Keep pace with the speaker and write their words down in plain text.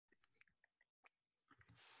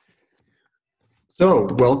So,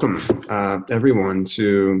 welcome everyone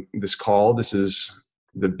to this call. This is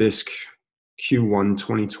the Bisq Q1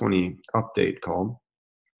 2020 update call.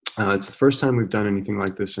 It's the first time we've done anything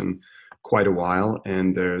like this in quite a while,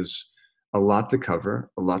 and there's a lot to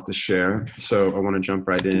cover, a lot to share. So I want to jump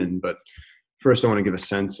right in, but first I want to give a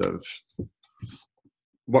sense of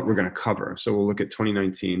what we're going to cover. So we'll look at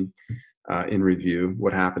 2019 in review,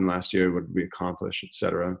 what happened last year, what did we accomplish,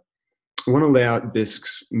 etc. I want to lay out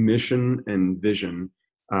Bisq's mission and vision.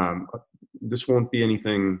 This won't be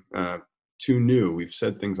anything too new. We've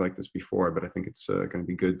said things like this before, but I think it's going to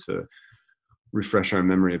be good to refresh our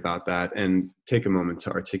memory about that and take a moment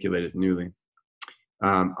to articulate it newly.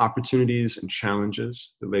 Opportunities and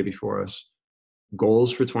challenges that lay before us.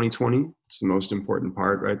 Goals for 2020. It's the most important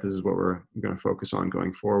part, right? This is what we're going to focus on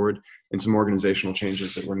going forward, and some organizational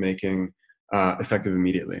changes that we're making effective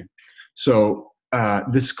immediately. So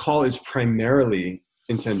this call is primarily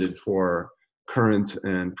intended for current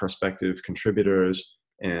and prospective contributors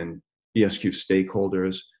and BSQ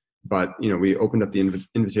stakeholders, but we opened up the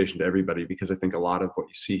invitation to everybody because I think a lot of what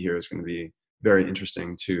you see here is going to be very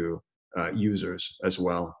interesting to users as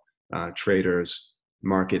well, traders,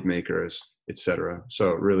 market makers, etc.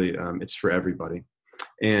 So really, it's for everybody.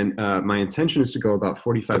 And my intention is to go about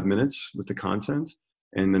 45 minutes with the content,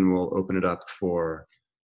 and then we'll open it up for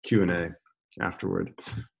Q&A afterward.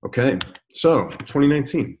 Okay, so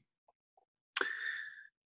 2019.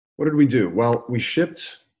 What did we do? Well, we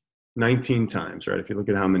shipped 19 times, right? If you look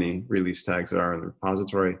at how many release tags there are in the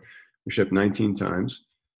repository, we shipped 19 times.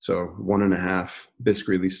 So 1.5 Bisq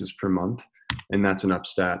releases per month. And that's an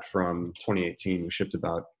upstat from 2018. We shipped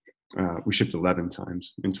 11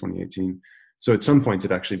 times in 2018. So at some point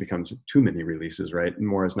it actually becomes too many releases, right? And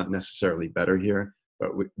more is not necessarily better here,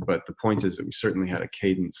 but the point is that we certainly had a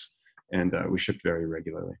cadence, and we shipped very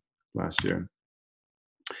regularly last year.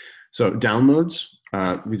 So downloads,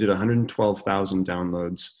 we did 112,000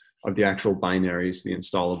 downloads of the actual binaries, the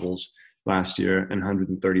installables last year, and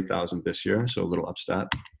 130,000 this year, so a little upstat.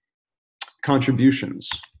 Contributions.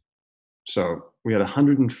 So we had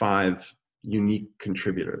 105 unique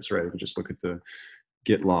contributors, right? If you just look at the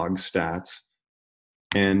Git log stats,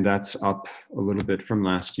 and that's up a little bit from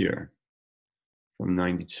last year, from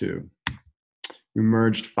 92. We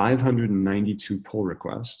merged 592 pull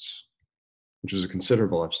requests, which is a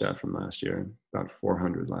considerable upstat from last year, about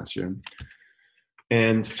 400 last year.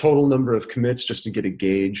 And total number of commits, just to get a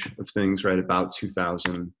gauge of things, right, about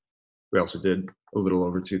 2,000. We also did a little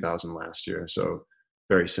over 2,000 last year, so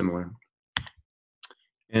very similar.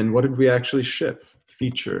 And what did we actually ship?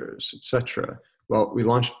 Features, etc. Well, we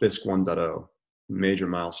launched Bisq 1.0, major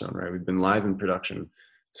milestone, right? We've been live in production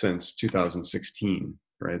since 2016,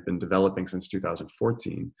 right? Been developing since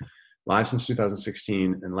 2014, live since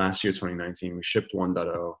 2016, and last year, 2019, we shipped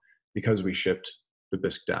 1.0 because we shipped the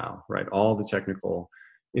Bisq DAO, right? All the technical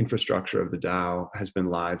infrastructure of the DAO has been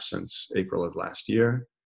live since April of last year,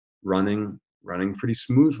 running pretty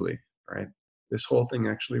smoothly, right? This whole thing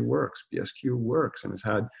actually works. BSQ works and has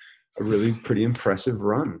had a really pretty impressive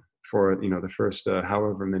run for the first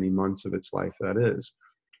however many months of its life that is.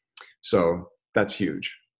 So that's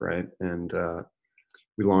huge, right? And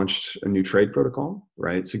we launched a new trade protocol,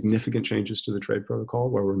 right? Significant changes to the trade protocol,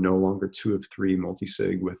 where we're no longer 2 of 3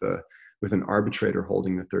 multi-sig with an arbitrator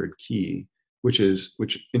holding the third key, which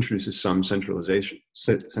introduces some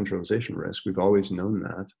centralization risk. We've always known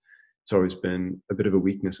that. It's always been a bit of a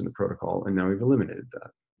weakness in the protocol, and now we've eliminated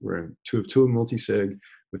that. We're in 2 of 2 multi-sig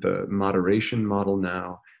with a moderation model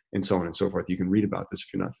now, and so on and so forth. You can read about this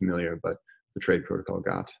if you're not familiar, but the trade protocol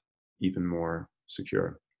got even more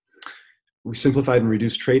secure. We simplified and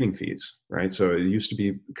reduced trading fees, right? So it used to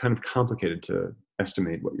be kind of complicated to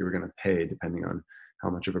estimate what you were going to pay depending on how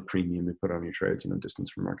much of a premium you put on your trades, distance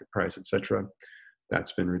from market price, etc.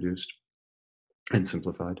 That's been reduced and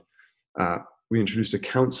simplified. We introduced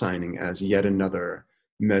account signing as yet another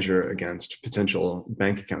measure against potential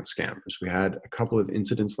bank account scammers. We had a couple of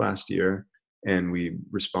incidents last year, and we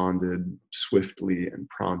responded swiftly and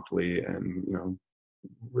promptly, and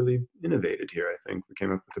really innovated here. I think we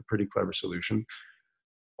came up with a pretty clever solution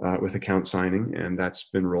with account signing, and that's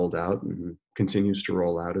been rolled out and continues to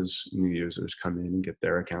roll out as new users come in and get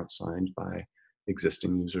their account signed by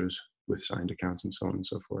existing users with signed accounts, and so on and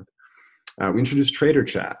so forth. We introduced trader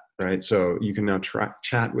chat, right? So you can now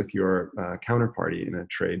chat with your counterparty in a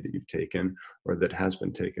trade that you've taken or that has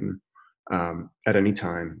been taken at any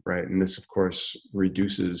time, right? And this, of course,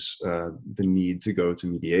 reduces the need to go to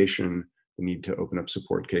mediation, the need to open up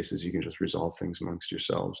support cases. You can just resolve things amongst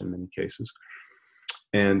yourselves in many cases.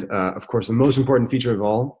 And of course, the most important feature of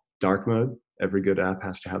all, dark mode. Every good app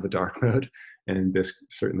has to have a dark mode, and Bisq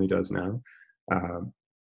certainly does now. We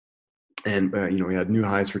had new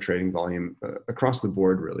highs for trading volume across the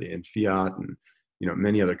board, really, in fiat and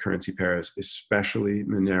many other currency pairs, especially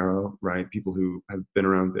Monero, right? People who have been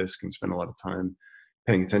around Bisq and spent a lot of time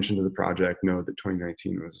paying attention to the project know that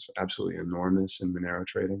 2019 was absolutely enormous in Monero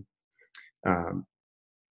trading.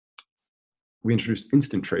 We introduced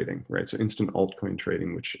instant trading, right? So instant altcoin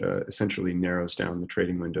trading, which essentially narrows down the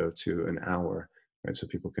trading window to an hour, right? So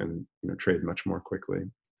people can trade much more quickly.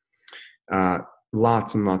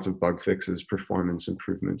 Lots and lots of bug fixes, performance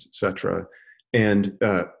improvements, etc. And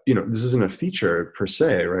this isn't a feature per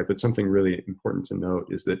se, right? But something really important to note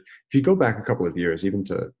is that if you go back a couple of years, even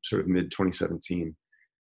to sort of mid 2017,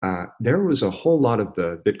 there was a whole lot of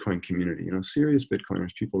the Bitcoin community, serious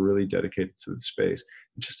Bitcoiners, people really dedicated to the space,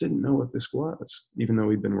 just didn't know what Bisq was, even though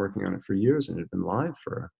we'd been working on it for years and it had been live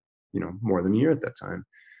for more than a year at that time.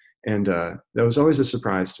 And that was always a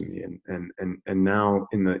surprise to me. And now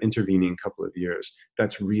in the intervening couple of years,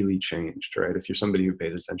 that's really changed, right? If you're somebody who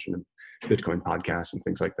pays attention to Bitcoin podcasts and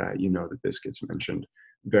things like that, you know that this gets mentioned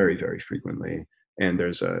very, very frequently. And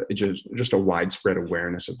there's just a widespread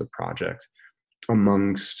awareness of the project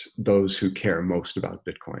amongst those who care most about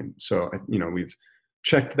Bitcoin. So, we've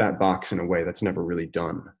checked that box in a way that's never really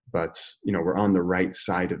done, but, we're on the right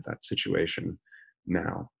side of that situation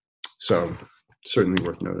now. So certainly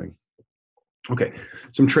worth noting. Okay,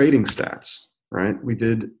 some trading stats, right? We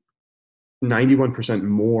did 91%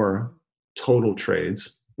 more total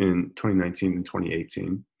trades in 2019 than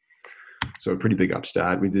 2018. So a pretty big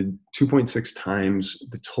upstat. We did 2.6 times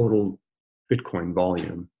the total Bitcoin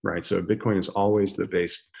volume, right? So Bitcoin is always the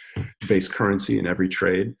base currency in every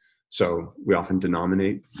trade. So we often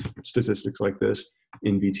denominate statistics like this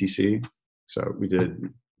in BTC. So we did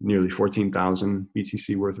nearly 14,000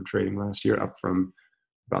 BTC worth of trading last year, up from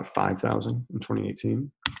about 5,000 in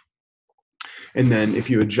 2018. And then if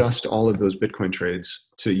you adjust all of those Bitcoin trades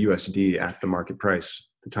to USD at the market price,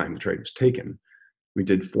 the time the trade was taken, we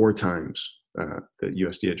did 4 times the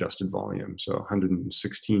USD adjusted volume. So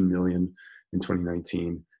 116 million in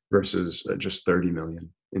 2019 versus just 30 million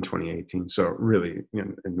in 2018. So really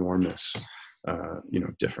enormous,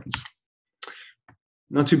 difference.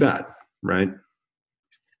 Not too bad, right?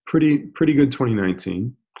 Pretty good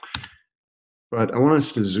 2019. But I want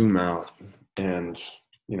us to zoom out and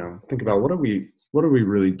think about what are we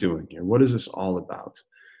really doing here? What is this all about?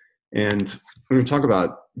 And when we talk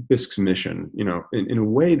about Bisq's mission, in a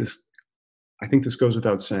way, I think this goes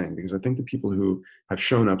without saying, because I think the people who have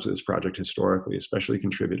shown up to this project historically, especially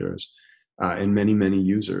contributors and many, many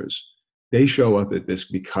users, they show up at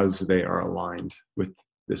Bisq because they are aligned with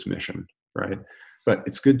this mission, right? But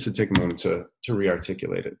it's good to take a moment to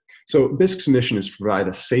re-articulate it. So Bisq's mission is to provide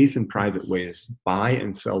a safe and private way to buy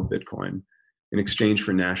and sell Bitcoin in exchange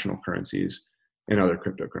for national currencies and other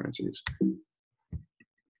cryptocurrencies.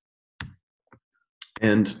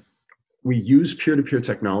 And we use peer-to-peer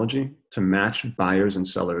technology to match buyers and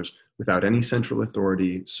sellers without any central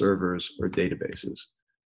authority, servers, or databases.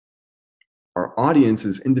 Our audience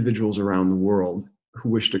is individuals around the world who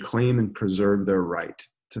wish to claim and preserve their right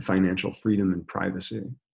to financial freedom and privacy.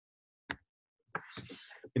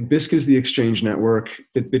 And Bisq is the exchange network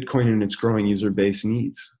that Bitcoin and its growing user base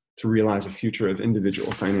needs to realize a future of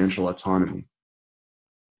individual financial autonomy.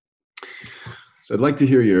 So I'd like to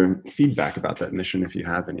hear your feedback about that mission if you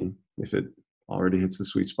have any. If it already hits the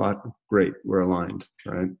sweet spot, great, we're aligned,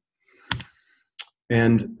 right?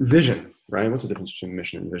 And vision, right? What's the difference between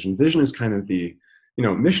mission and vision? Vision is kind of the,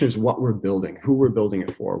 mission is what we're building, who we're building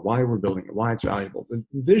it for, why we're building it, why it's valuable. The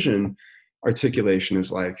vision articulation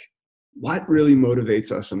is like, what really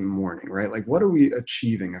motivates us in the morning, right? Like, what are we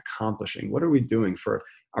achieving, accomplishing? What are we doing for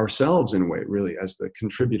ourselves in a way, really, as the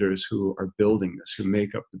contributors who are building this, who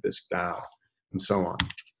make up the Bisq DAO, and so on.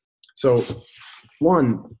 So,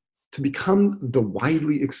 one, to become the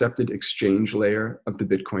widely accepted exchange layer of the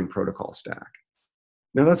Bitcoin protocol stack.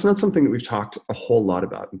 Now, that's not something that we've talked a whole lot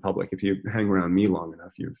about in public. If you hang around me long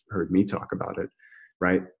enough, you've heard me talk about it,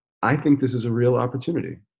 right? I think this is a real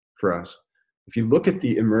opportunity for us. If you look at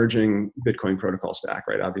the emerging Bitcoin protocol stack,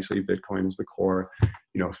 right? Obviously, Bitcoin is the core,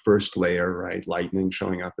 first layer, right? Lightning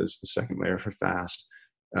showing up as the second layer for fast,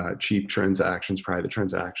 cheap transactions, private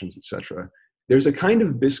transactions, etc. There's a kind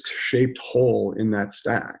of Bisq-shaped hole in that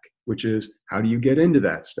stack, which is how do you get into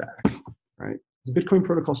that stack, right? The Bitcoin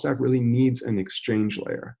protocol stack really needs an exchange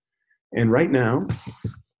layer. And right now,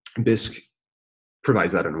 Bisq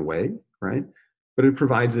provides that in a way, right? But it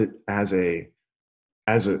provides it as a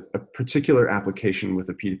particular application with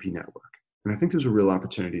a P2P network. And I think there's a real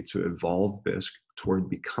opportunity to evolve Bisq toward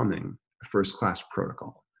becoming a first-class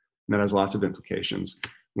protocol. And that has lots of implications.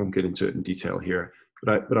 Won't get into it in detail here.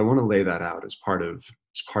 But I want to lay that out as part of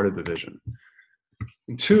the vision.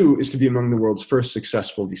 And two is to be among the world's first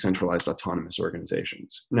successful decentralized autonomous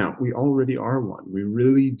organizations. Now, we already are one. We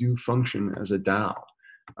really do function as a DAO.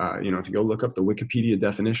 If you go look up the Wikipedia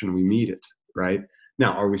definition, we meet it, right?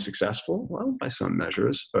 Now, are we successful? Well, by some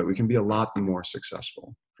measures, but we can be a lot more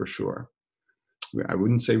successful, for sure. I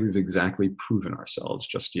wouldn't say we've exactly proven ourselves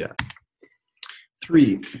just yet.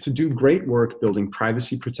 Three, to do great work building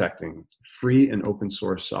privacy-protecting, free and open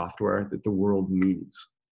source software that the world needs.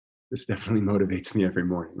 This definitely motivates me every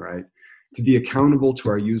morning, right? To be accountable to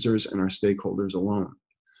our users and our stakeholders alone,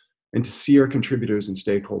 and to see our contributors and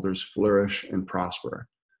stakeholders flourish and prosper.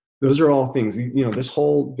 Those are all things, this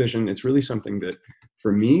whole vision, it's really something that,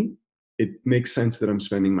 for me, it makes sense that I'm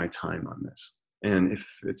spending my time on this. And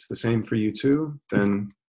if it's the same for you too,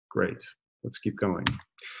 then great, let's keep going.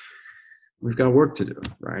 We've got work to do,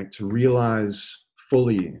 right? To realize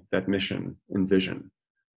fully that mission and vision.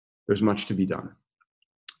 There's much to be done.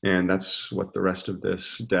 And that's what the rest of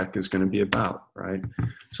this deck is going to be about, right?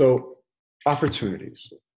 So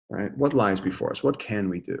opportunities, right? What lies before us? What can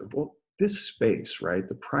we do? Well, this space, right?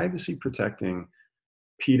 The privacy protecting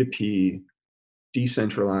P2P,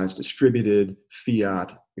 decentralized, distributed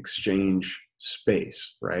fiat exchange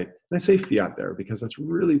space, right? And I say fiat there because that's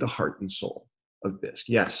really the heart and soul of Bisq.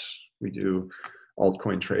 Yes, we do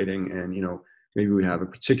altcoin trading, and maybe we have a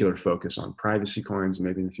particular focus on privacy coins.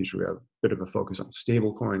 Maybe in the future we have a bit of a focus on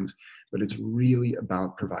stable coins, but it's really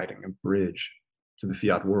about providing a bridge to the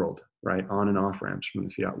fiat world, right? On and off ramps from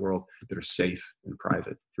the fiat world that are safe and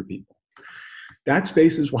private for people. That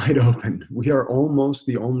space is wide open. We are almost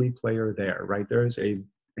the only player there, right? There is a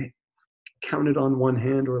counted on one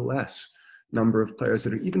hand or less number of players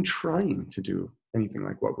that are even trying to do anything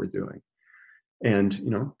like what we're doing. And,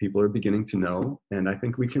 people are beginning to know, and I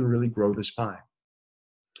think we can really grow this pie.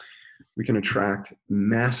 We can attract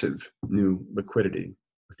massive new liquidity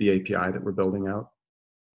with the API that we're building out.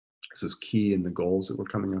 This is key in the goals that we're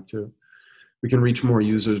coming up to. We can reach more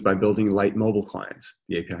users by building light mobile clients.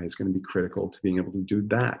 The API is going to be critical to being able to do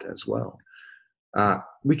that as well.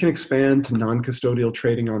 We can expand to non-custodial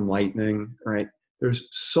trading on Lightning, right? There's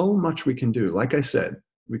so much we can do. Like I said,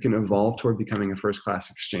 we can evolve toward becoming a first-class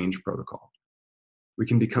exchange protocol. We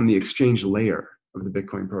can become the exchange layer of the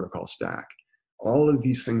Bitcoin protocol stack. All of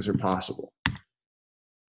these things are possible.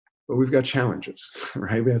 But we've got challenges,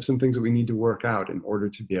 right? We have some things that we need to work out in order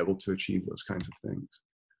to be able to achieve those kinds of things.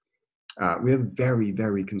 We have very,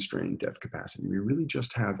 very constrained dev capacity. We really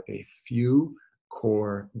just have a few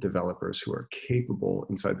core developers who are capable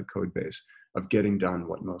inside the code base of getting done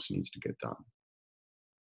what most needs to get done.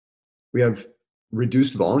 We have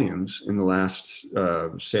reduced volumes in the last,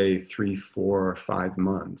 say, 3, 4, 5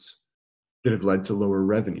 months that have led to lower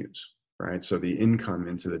revenues, right? So the income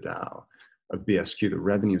into the DAO of BSQ, the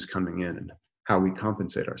revenues coming in and how we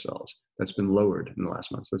compensate ourselves, that's been lowered in the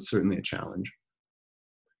last months. That's certainly a challenge.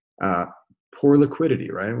 Poor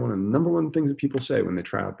liquidity, right? One of the number one things that people say when they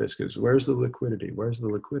try out Bisq is, where's the liquidity? Where's the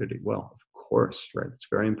liquidity? Well, of course, right? It's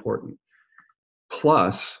very important.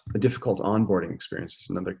 Plus, a difficult onboarding experience is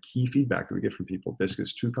another key feedback that we get from people. Bisq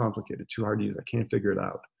is too complicated, too hard to use. I can't figure it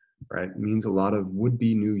out, right? It means a lot of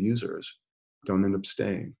would-be new users don't end up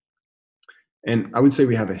staying. And I would say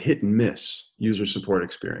we have a hit and miss user support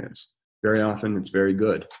experience. Very often it's very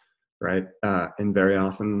good, right? And very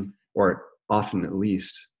often, or often at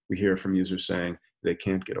least, we hear from users saying they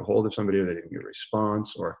can't get a hold of somebody, or they didn't get a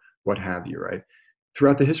response, or what have you, right?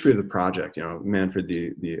 Throughout the history of the project, Manfred,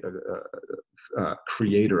 the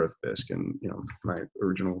creator of Bisq, and my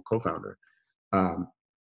original co-founder,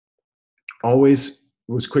 always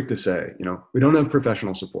was quick to say, we don't have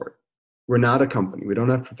professional support. We're not a company. We don't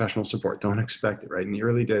have professional support. Don't expect it, right? In the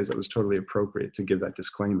early days, that was totally appropriate to give that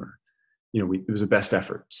disclaimer. It was a best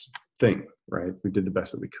efforts thing, right? We did the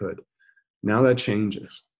best that we could. Now that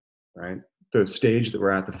changes, right? The stage that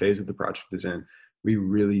we're at, the phase that the project is in, we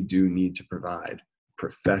really do need to provide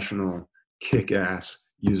professional, kick-ass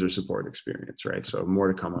user support experience, right? So more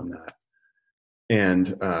to come on that.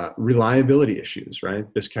 And reliability issues, right?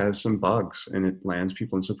 Bisq has some bugs, and it lands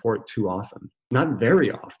people in support too often. Not very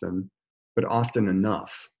often, but often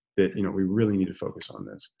enough that we really need to focus on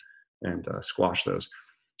this and squash those.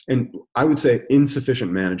 And I would say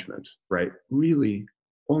insufficient management, right? Really,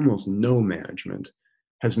 almost no management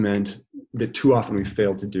has meant that too often we've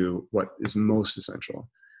failed to do what is most essential.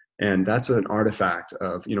 And that's an artifact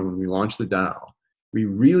of, when we launched the DAO, we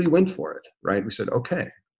really went for it, right? We said, okay,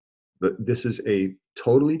 this is a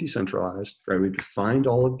totally decentralized, right? We've defined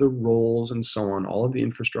all of the roles and so on, all of the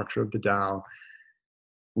infrastructure of the DAO.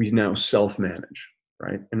 We now self-manage,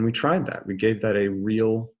 right? And we tried that. We gave that a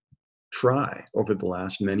real try over the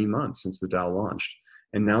last many months since the DAO launched.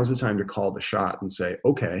 And now's the time to call the shot and say,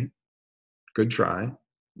 okay, good try,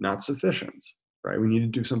 not sufficient, right? We need to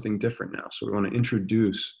do something different now. So we want to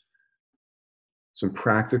introduce some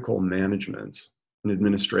practical management and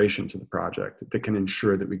administration to the project that can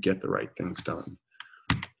ensure that we get the right things done.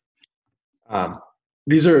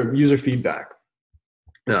 These are user feedback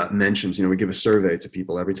mentions. We give a survey to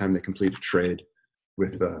people every time they complete a trade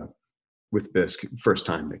with Bisq. First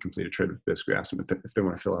time they complete a trade with Bisq, we ask them if they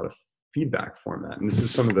want to fill out a feedback format. And this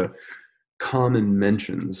is some of the common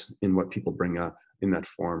mentions in what people bring up in that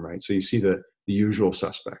form, right? So you see the usual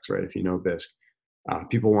suspects, right? If you know Bisq,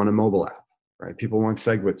 people want a mobile app, right? People want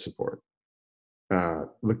SegWit support.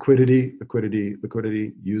 Liquidity,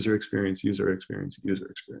 user experience. These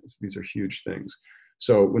are huge things.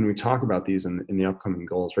 So when we talk about these in the upcoming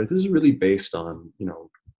goals, right, this is really based on,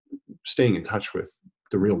 staying in touch with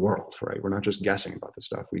the real world, right? We're not just guessing about this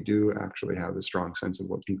stuff. We do actually have a strong sense of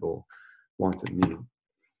what people want and need.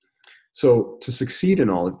 So to succeed in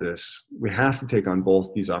all of this, we have to take on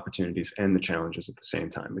both these opportunities and the challenges at the same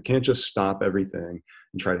time. We can't just stop everything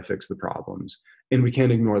and try to fix the problems. And we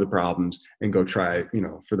can't ignore the problems and go try,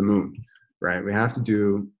 for the moon, right? We have to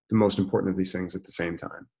do the most important of these things at the same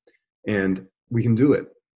time. And we can do it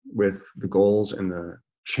with the goals and the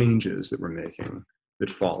changes that we're making that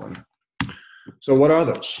follow. So what are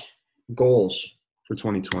those goals for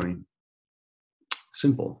 2020?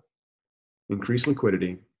 Simple. Increase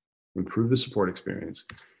liquidity, improve the support experience,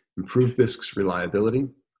 improve Bisq's reliability,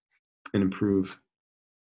 and improve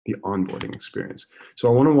the onboarding experience. So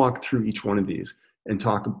I want to walk through each one of these and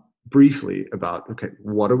talk briefly about, okay,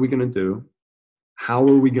 what are we going to do? How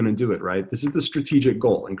are we going to do it, right? This is the strategic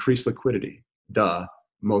goal, increase liquidity. Duh,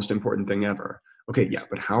 most important thing ever. Okay, yeah,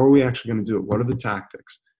 but how are we actually going to do it? What are the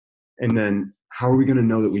tactics? And then how are we going to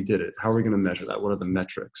know that we did it? How are we going to measure that? What are the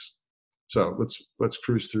metrics? So let's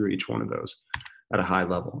cruise through each one of those at a high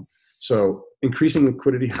level. So increasing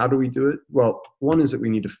liquidity, how do we do it? Well, one is that we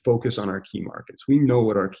need to focus on our key markets. We know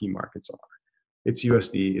what our key markets are. It's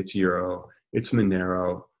USD, it's Euro, it's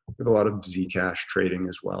Monero. We have a lot of Zcash trading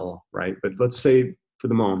as well, right? But let's say for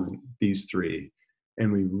the moment, these three,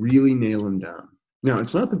 and we really nail them down. Now,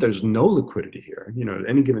 it's not that there's no liquidity here. At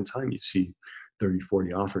any given time, you see 30,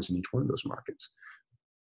 40 offers in each one of those markets.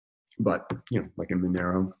 But, like in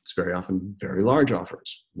Monero, it's very often very large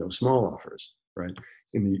offers, no small offers, right?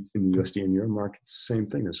 In the USD and Euro markets, same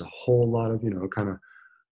thing. There's a whole lot of, kind of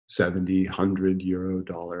 70, 100 euro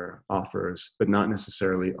dollar offers, but not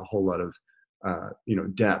necessarily a whole lot of,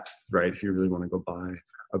 depth, right? If you really want to go buy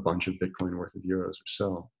a bunch of Bitcoin worth of euros or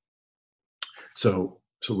so. So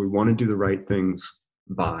we want to do the right things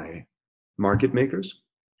by market makers,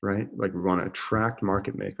 right? Like we want to attract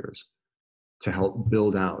market makers to help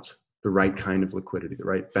build out the right kind of liquidity, the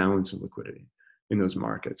right balance of liquidity in those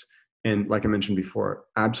markets. And like I mentioned before,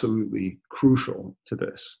 absolutely crucial to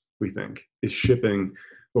this, we think, is shipping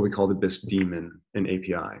what we call the Bisq daemon and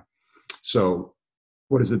API. So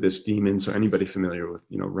what is the Bisq daemon? So anybody familiar with,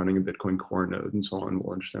 running a Bitcoin core node and so on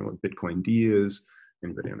will understand what Bitcoin D is.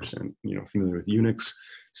 Anybody understand, familiar with Unix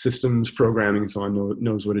systems, programming and so on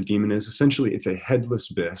knows what a daemon is. Essentially, it's a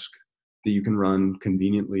headless Bisq that you can run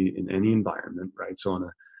conveniently in any environment, right? So on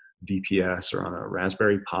a VPS or on a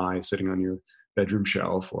Raspberry Pi sitting on your bedroom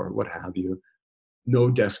shelf or what have you, no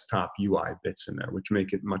desktop UI bits in there, which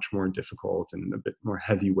make it much more difficult and a bit more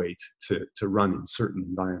heavyweight to run in certain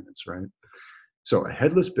environments, right? So a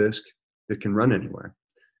headless Bisq that can run anywhere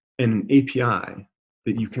and an API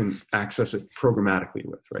that you can access it programmatically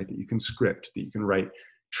with, right? That you can script, that you can write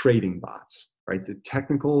trading bots, right? The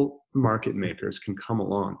technical market makers can come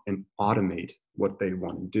along and automate what they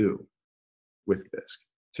want to do with Bisq.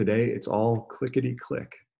 Today, it's all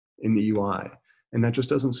clickety-click in the UI, and that just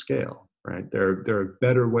doesn't scale, right? There are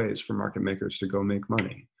better ways for market makers to go make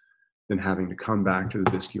money than having to come back to the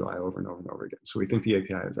Bisq UI over and over and over again. So we think the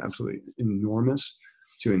API is absolutely enormous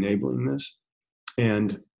to enabling this.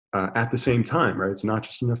 And at the same time, right, it's not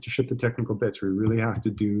just enough to ship the technical bits. We really have to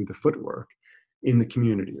do the footwork in the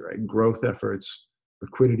community, right? Growth efforts,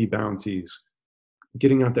 liquidity bounties,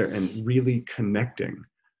 getting out there and really connecting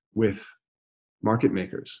with market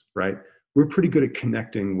makers, right? We're pretty good at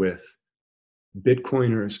connecting with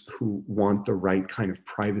Bitcoiners who want the right kind of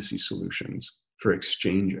privacy solutions for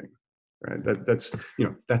exchanging, right?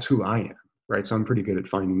 That's who I am, right? So I'm pretty good at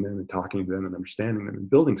finding them and talking to them and understanding them and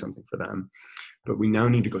building something for them. But we now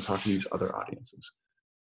need to go talk to these other audiences,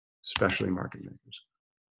 especially market makers.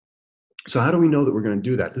 So how do we know that we're going to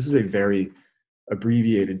do that? This is a very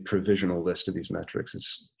abbreviated provisional list of these metrics.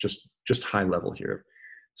 It's just high level here.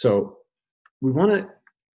 So we want to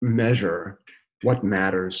measure what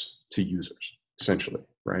matters to users, essentially,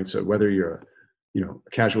 right? So whether you're a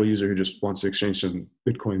casual user who just wants to exchange some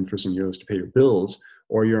Bitcoin for some euros to pay your bills,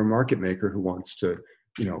 or you're a market maker who wants to,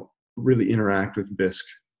 really interact with Bisq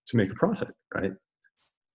to make a profit, right?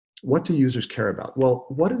 What do users care about? Well,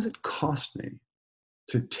 what does it cost me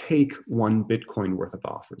to take one Bitcoin worth of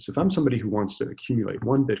offers? If I'm somebody who wants to accumulate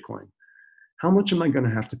one Bitcoin, how much am I going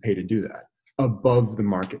to have to pay to do that above the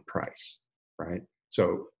market price, right?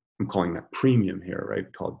 So I'm calling that premium here, right?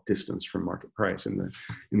 We call it distance from market price in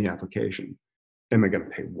the application. Am I going to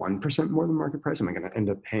pay 1% more than market price? Am I going to end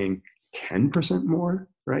up paying 10% more,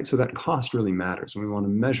 right? So that cost really matters, and we want to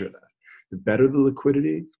measure that. The better the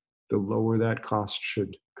liquidity, the lower that cost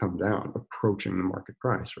should come down, approaching the market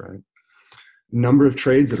price, right? Number of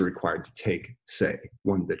trades that are required to take, say,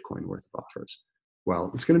 one Bitcoin worth of offers.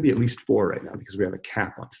 Well, it's going to be at least 4 right now because we have a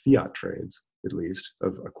cap on fiat trades, at least,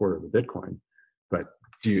 of a quarter of a Bitcoin. But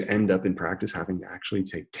do you end up in practice having to actually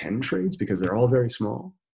take 10 trades because they're all very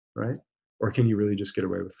small, right? Or can you really just get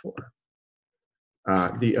away with 4?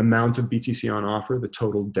 The amount of BTC on offer, the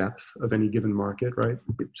total depth of any given market, right?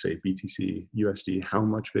 Say BTC, USD, how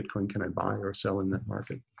much Bitcoin can I buy or sell in that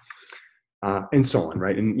market? And so on,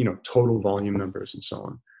 right? And, total volume numbers and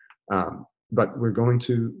so on. But we're going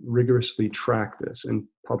to rigorously track this and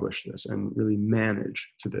publish this and really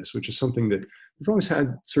manage to this, which is something that we've always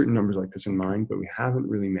had certain numbers like this in mind, but we haven't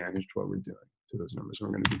really managed what we're doing to those numbers. We're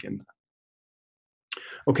going to begin that.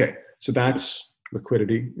 Okay, so that's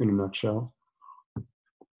liquidity in a nutshell.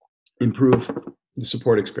 Improve the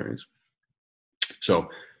support experience. So,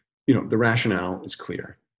 the rationale is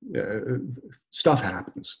clear. Stuff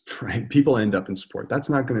happens, right? People end up in support. That's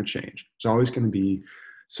not going to change. There's always going to be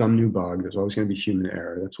some new bug. There's always going to be human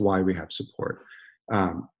error. That's why we have support.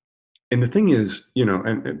 And the thing is,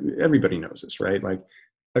 and everybody knows this, right? Like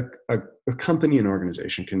a company and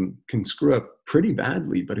organization can screw up pretty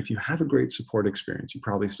badly, but if you have a great support experience, you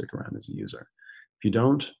probably stick around as a user. If you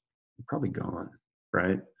don't, you're probably gone,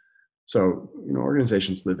 right? So,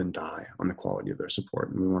 organizations live and die on the quality of their support,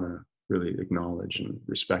 and we want to really acknowledge and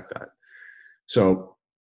respect that. So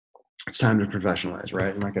it's time to professionalize,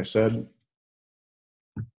 right? And like I said,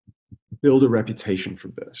 build a reputation for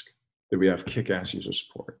Bisq, that we have kick-ass user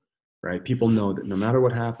support, right? People know that no matter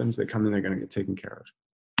what happens, they come in, they're going to get taken care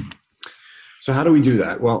of. So how do we do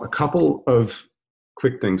that? Well, a couple of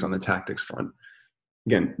quick things on the tactics front.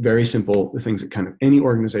 Again, very simple, the things that kind of any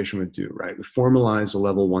organization would do, right? We formalize a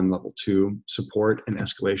level 1, level 2 support and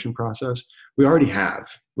escalation process. We already have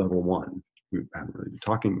level 1. We haven't really been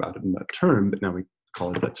talking about it in that term, but now we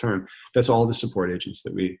call it that term. That's all the support agents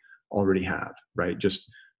that we already have, right? Just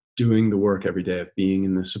doing the work every day of being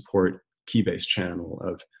in the support Keybase channel,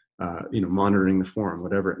 of monitoring the forum,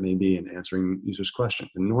 whatever it may be, and answering users' questions.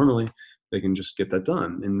 And normally they can just get that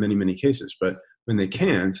done in many, many cases. But when they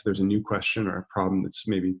can't, there's a new question or a problem that's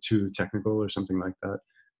maybe too technical or something like that,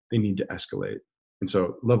 they need to escalate. And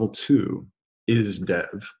so level 2 is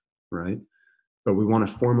dev, right? But we want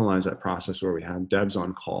to formalize that process where we have devs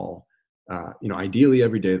on call, ideally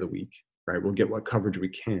every day of the week, right? We'll get what coverage we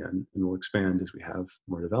can, and we'll expand as we have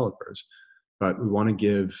more developers. But we want to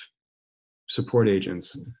give support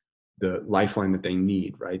agents the lifeline that they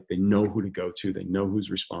need, right? They know who to go to. They know who's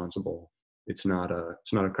responsible. It's not a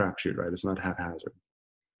crapshoot, right? It's not haphazard.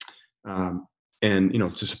 And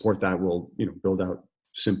to support that, we'll build out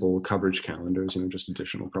simple coverage calendars, just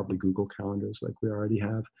additional probably Google calendars like we already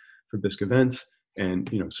have for Bisq events, and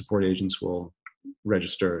support agents will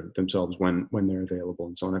register themselves when they're available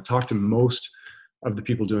and so on. I've talked to most of the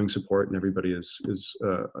people doing support, and everybody is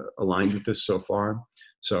aligned with this so far.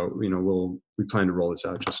 So we plan to roll this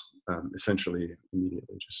out just essentially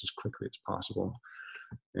immediately, just as quickly as possible,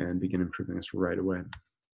 and begin improving this right away.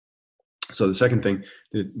 So the second thing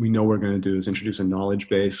that we know we're going to do is introduce a knowledge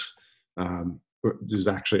base. This is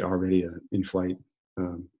actually already an in-flight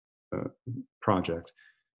project.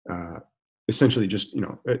 Essentially just,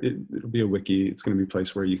 it'll be a wiki. It's going to be a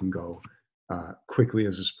place where you can go quickly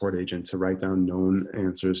as a support agent to write down known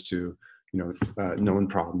answers to, known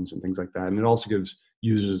problems and things like that. And it also gives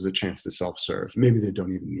users a chance to self-serve. Maybe they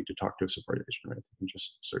don't even need to talk to a support agent, right? They can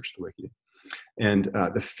just search the wiki. And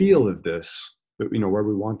the feel of this, where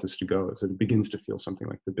we want this to go, is that it begins to feel something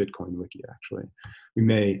like the Bitcoin wiki, actually. We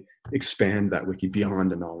may expand that wiki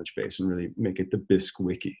beyond a knowledge base and really make it the Bisq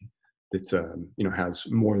wiki that, has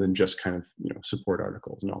more than just kind of, support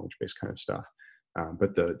articles, knowledge base kind of stuff.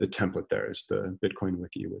 But the template there is the Bitcoin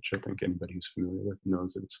wiki, which I think anybody who's familiar with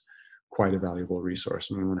knows that it's quite a valuable resource,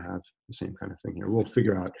 and we want to have the same kind of thing here. We'll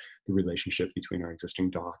figure out the relationship between our existing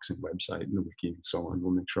docs and website and the wiki and so on.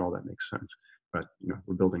 We'll make sure all that makes sense. But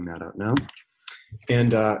we're building that out now.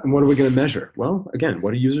 And what are we going to measure? Well, again,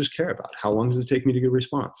 what do users care about? How long does it take me to get a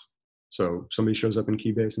response? So somebody shows up in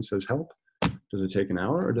Keybase and says, help. Does it take an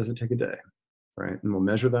hour or does it take a day? Right? And we'll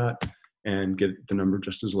measure that and get the number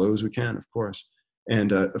just as low as we can, of course.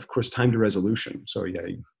 And of course, time to resolution. So yeah,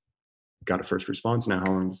 you got a first response. Now,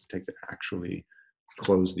 how long does it take to actually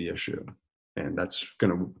close the issue? And that's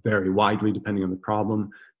going to vary widely depending on the problem,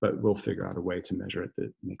 but we'll figure out a way to measure it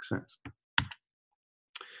that makes sense.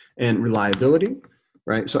 And reliability,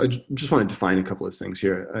 right? So I just want to define a couple of things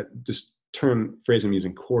here. This phrase I'm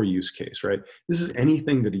using, core use case, right? This is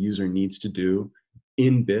anything that a user needs to do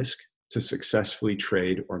in Bisq to successfully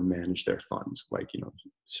trade or manage their funds, like,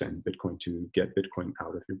 send Bitcoin to, get Bitcoin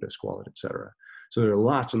out of your Bisq wallet, et cetera. So there are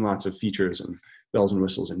lots and lots of features and bells and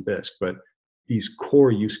whistles in Bisq, but these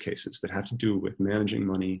core use cases that have to do with managing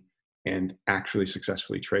money and actually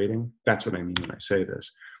successfully trading, that's what I mean when I say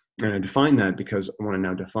this. And I define that because I want to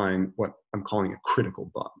now define what I'm calling a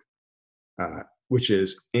critical bug, which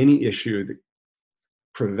is any issue that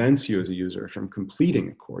prevents you as a user from completing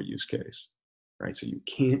a core use case, right? So you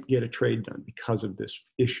can't get a trade done because of this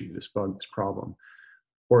issue, this bug, this problem,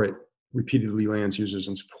 or it repeatedly lands users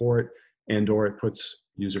in support, and or it puts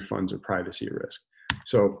user funds or privacy at risk.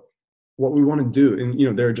 So what we want to do,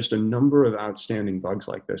 and there are just a number of outstanding bugs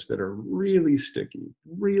like this that are really sticky,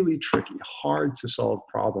 really tricky, hard to solve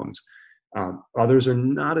problems. Others are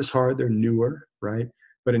not as hard, they're newer, right?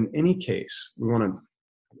 But in any case, we want to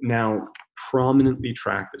now prominently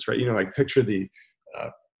track this, right? Like picture the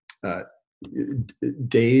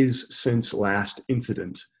days since last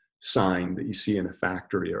incident sign that you see in a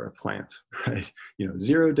factory or a plant, right?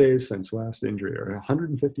 0 days since last injury, or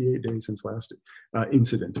 158 days since last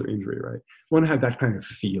incident or injury, right? We want to have that kind of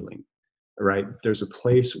feeling, right? There's a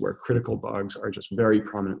place where critical bugs are just very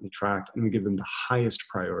prominently tracked, and we give them the highest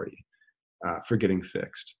priority for getting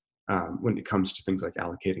fixed when it comes to things like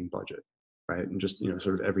allocating budget, right? And just,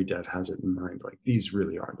 sort of every dev has it in mind, like these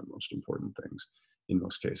really are the most important things in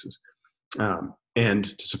most cases.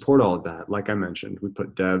 And to support all of that, like I mentioned, we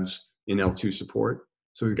put devs in L2 support.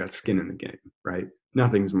 So we've got skin in the game, right?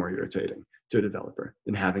 Nothing's more irritating to a developer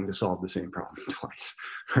than having to solve the same problem twice,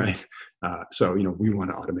 right? So, we want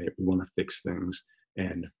to automate, we want to fix things.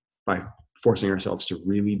 And by forcing ourselves to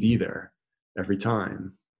really be there every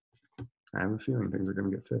time, I have a feeling things are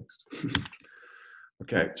going to get fixed.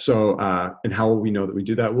 Okay, so, and how will we know that we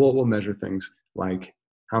do that? We'll measure things like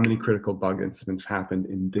how many critical bug incidents happened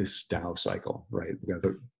in this DAO cycle, right? We have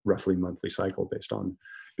a roughly monthly cycle based on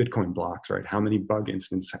Bitcoin blocks, right? How many bug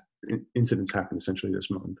incidents happened essentially this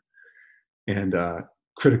month? And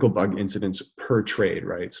critical bug incidents per trade,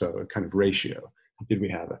 right? So a kind of ratio. Did we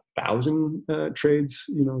have 1,000 trades,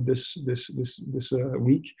 this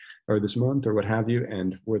week or this month or what have you?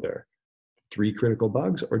 And were there 3 critical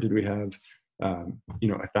bugs, or did we have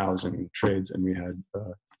 1,000 trades and we had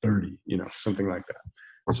 30, something like that?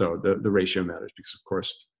 So the ratio matters because, of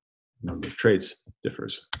course, the number of trades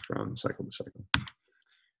differs from cycle to cycle.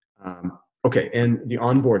 Okay, and the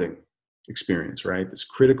onboarding experience, right? This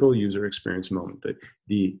critical user experience moment, that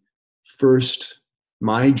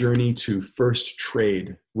my journey to first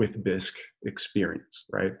trade with Bisq experience,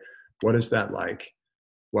 right? What is that like?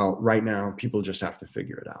 Well, right now, people just have to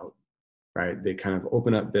figure it out, right? They kind of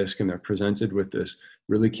open up Bisq and they're presented with this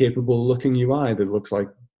really capable looking UI that looks like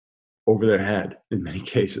over their head in many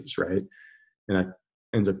cases, right? And that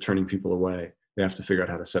ends up turning people away. They have to figure out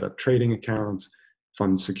how to set up trading accounts,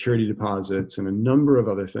 fund security deposits, and a number of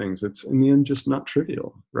other things. It's in the end just not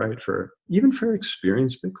trivial, right? Even for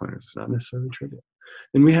experienced Bitcoiners, it's not necessarily trivial.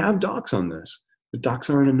 And we have docs on this, but docs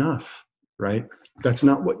aren't enough, right? That's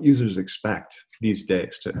not what users expect these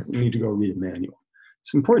days, to need to go read a manual.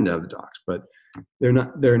 It's important to have the docs, but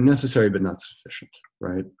they're necessary but not sufficient,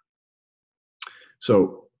 right?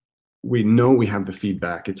 So we know we have the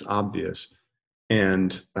feedback, it's obvious,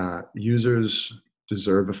 and users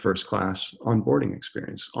deserve a first-class onboarding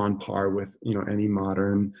experience on par with any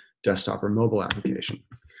modern desktop or mobile application.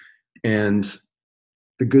 And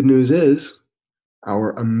the good news is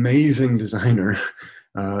our amazing designer,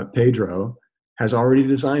 Pedro, has already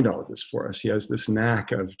designed all of this for us. He has this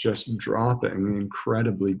knack of just dropping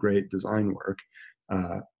incredibly great design work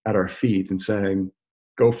at our feet and saying,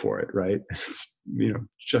 go for it, right? It's,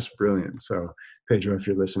 just brilliant. So Pedro, if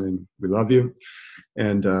you're listening, we love you.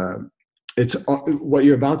 And it's what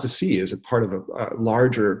you're about to see is a part of a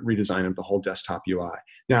larger redesign of the whole desktop UI.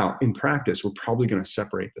 Now, in practice, we're probably going to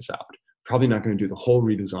separate this out. Probably not going to do the whole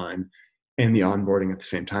redesign and the onboarding at the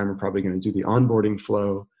same time. We're probably going to do the onboarding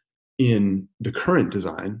flow in the current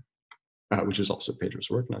design, which is also Pedro's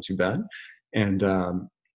work, not too bad. And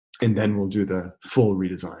and then we'll do the full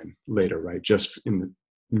redesign later, right? Just in the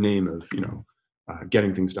name of,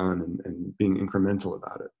 getting things done and being incremental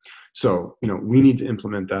about it. So, we need to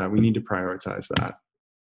implement that. We need to prioritize that.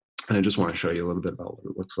 And I just want to show you a little bit about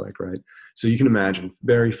what it looks like, right? So you can imagine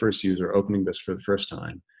very first user opening this for the first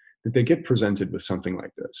time, that they get presented with something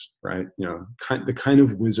like this, right? The kind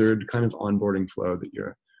of wizard, kind of onboarding flow that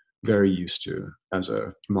you're very used to as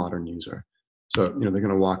a modern user. So, they're going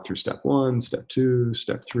to walk through step 1, step 2,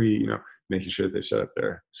 step 3, making sure they've set up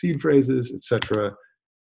their seed phrases, etc.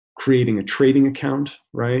 Creating a trading account,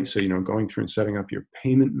 right? So, going through and setting up your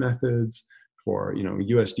payment methods for,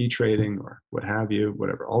 USD trading or what have you,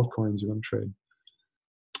 whatever altcoins you want to trade,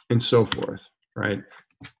 and so forth, right?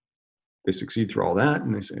 They succeed through all that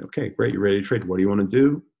and they say, okay, great, you're ready to trade. What do you want to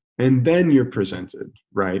do? And then you're presented,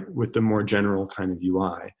 right, with the more general kind of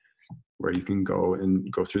UI where you can go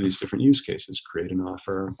through these different use cases, create an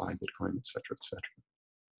offer, buy Bitcoin, et cetera, et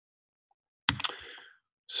cetera.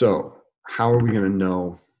 So how are we going to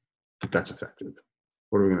know that that's effective?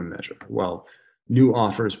 What are we going to measure? Well, new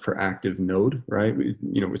offers per active node, right?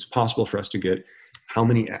 It's possible for us to get how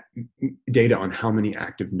many data on how many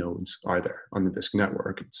active nodes are there on the Bisq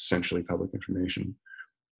network. It's essentially public information.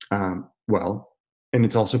 And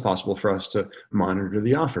it's also possible for us to monitor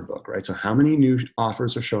the offer book, right? So how many new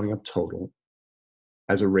offers are showing up total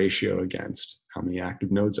as a ratio against how many active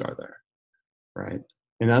nodes are there, right?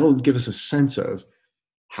 And that'll give us a sense of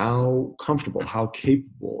how comfortable, how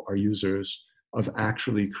capable are users of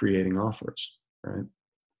actually creating offers, right?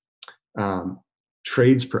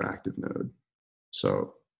 Trades per active node.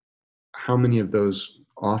 So how many of those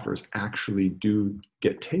offers actually do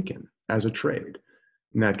get taken as a trade?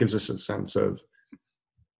 And that gives us a sense of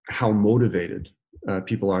how motivated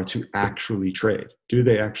people are to actually trade. Do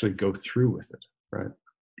they actually go through with it, right?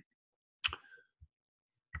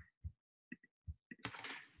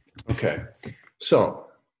 Okay, so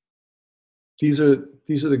these are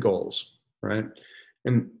the goals, right?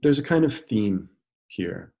 And there's a kind of theme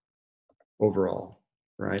here overall,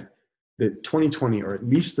 right? That 2020, or at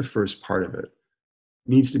least the first part of it,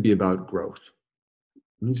 needs to be about growth.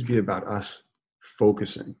 It needs to be about us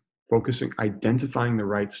focusing, identifying the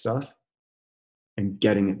right stuff and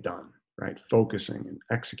getting it done, right? Focusing and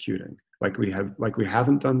executing like we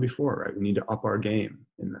haven't done before, right? We need to up our game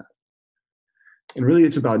in that. And really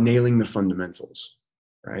it's about nailing the fundamentals,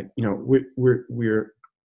 right? We're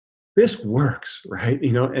Bisq works, right?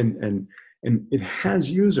 And it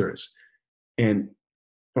has users,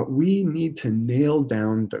 but we need to nail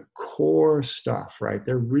down the core stuff, right?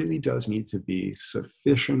 There really does need to be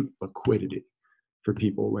sufficient liquidity for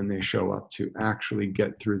people when they show up to actually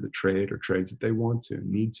get through the trade or trades that they want to,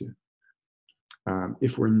 need to.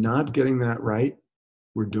 If we're not getting that right,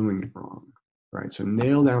 we're doing it wrong, right? So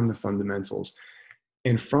nail down the fundamentals.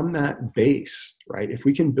 And from that base, right, if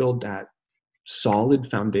we can build that solid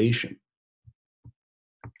foundation,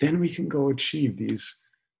 then we can go achieve these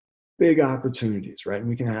big opportunities, right? And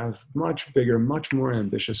we can have much bigger, much more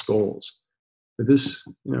ambitious goals. But this,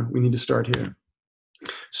 we need to start here.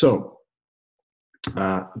 So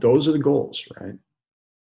those are the goals, right?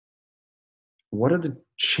 What are the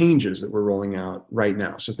changes that we're rolling out right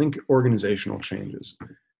now? So think organizational changes.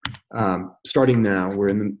 Starting now, we're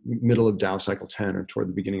in the middle of DAO cycle 10 or toward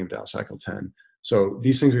the beginning of DAO cycle 10. So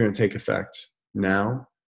these things are going to take effect now,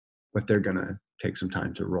 but they're going to take some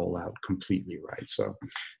time to roll out completely, right? So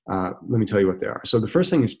let me tell you what they are. So the first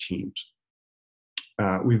thing is teams.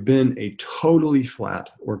 We've been a totally flat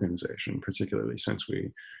organization, particularly since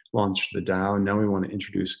we launched the DAO. And now we want to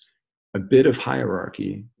introduce a bit of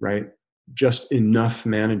hierarchy, right? Just enough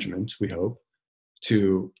management, we hope,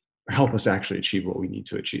 to help us actually achieve what we need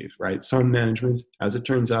to achieve, right? Some management, as it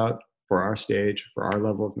turns out, for our stage, for our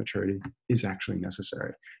level of maturity, is actually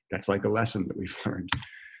necessary. That's like a lesson that we've learned,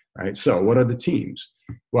 right? So what are the teams?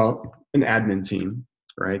 Well, an admin team,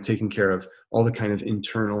 right? Taking care of all the kind of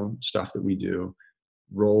internal stuff that we do,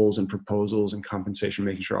 roles and proposals and compensation,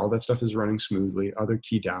 making sure all that stuff is running smoothly, other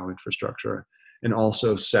key DAO infrastructure, and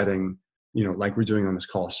also setting, like we're doing on this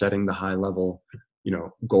call, setting the high level,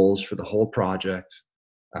 goals for the whole project,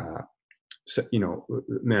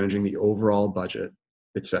 managing the overall budget,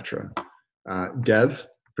 etc. Dev,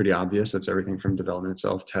 pretty obvious. That's everything from development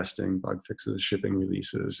itself, testing, bug fixes, shipping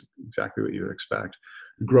releases, exactly what you would expect.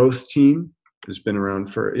 Growth team has been around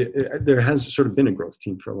there has sort of been a growth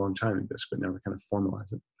team for a long time in Bisq, but now we're kind of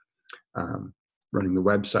formalize it. Running the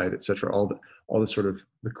website, etc. All the sort of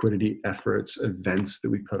liquidity efforts, events that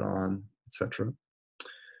we put on, etc.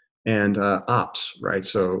 And ops, right?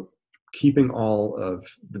 So keeping all of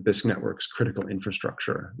the Bisq network's critical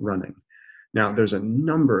infrastructure running. Now, there's a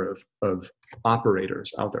number of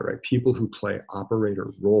operators out there, right? People who play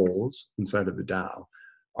operator roles inside of the DAO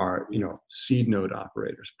are, seed node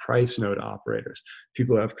operators, price node operators,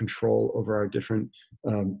 people who have control over our different,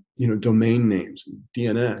 domain names,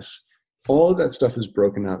 DNS. All of that stuff is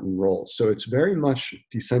broken out in roles. So it's very much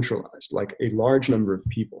decentralized. Like a large number of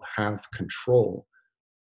people have control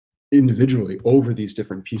individually over these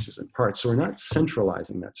different pieces and parts. So we're not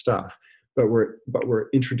centralizing that stuff, but we're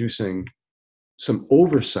introducing some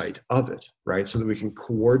oversight of it, right? So that we can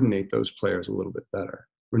coordinate those players a little bit better.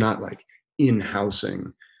 We're not like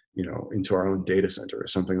in-housing, into our own data center or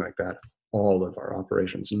something like that, all of our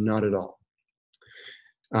operations, not at all.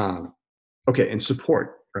 Okay, and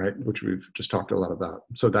support, right, which we've just talked a lot about.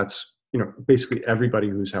 So that's, basically everybody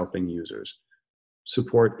who's helping users.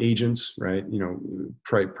 Support agents, right,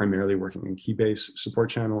 primarily working in Keybase support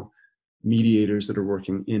channel, mediators that are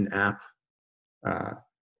working in-app,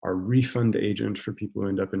 our refund agent for people who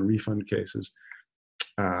end up in refund cases,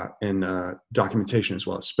 and documentation as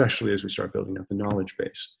well, especially as we start building up the knowledge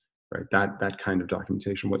base, right? That kind of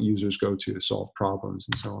documentation, what users go to solve problems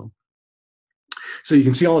and so on. So you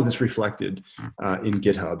can see all of this reflected in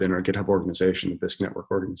GitHub, in our GitHub organization. The Bisq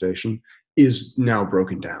network organization is now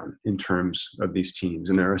broken down in terms of these teams,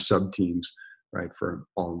 and there are sub-teams, right, for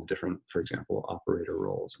all the different, for example, operator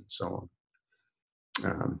roles and so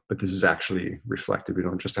on. But this is actually reflected. We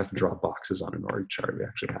don't just have to draw boxes on an org chart. We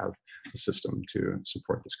actually have a system to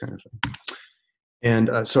support this kind of thing.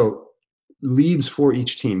 And so leads for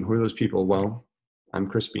each team, who are those people? Well, I'm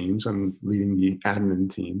Chris Beams. I'm leading the admin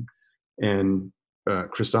team. And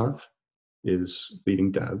Christoph is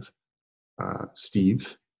leading dev.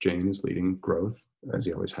 Steve Jane is leading growth, as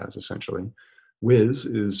he always has, essentially. Wiz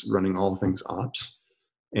is running all things ops.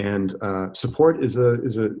 And support is a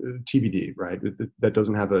TBD, right? That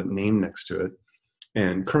doesn't have a name next to it.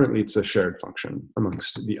 And currently it's a shared function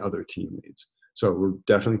amongst the other team leads. So we're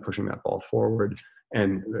definitely pushing that ball forward.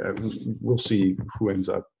 And we'll see who ends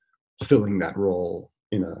up filling that role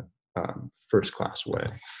in a first-class way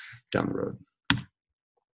down the road.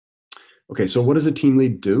 Okay, so what does a team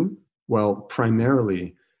lead do? Well,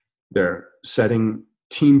 primarily they're setting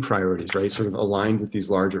team priorities, right? Sort of aligned with these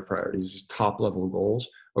larger priorities, top level goals.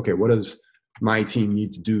 Okay, what does my team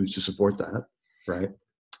need to do to support that, right?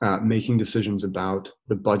 Making decisions about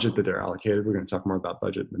the budget that they're allocated. We're going to talk more about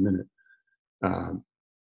budget in a minute.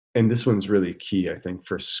 And this one's really key, I think,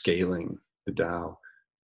 for scaling the DAO.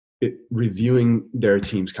 Reviewing their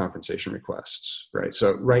team's compensation requests, right?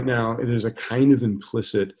 So right now, there's a kind of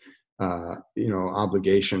implicit,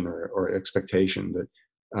 obligation or expectation that,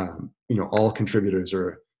 all contributors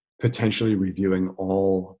are potentially reviewing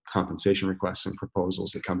all compensation requests and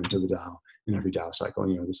proposals that come into the DAO in every DAO cycle.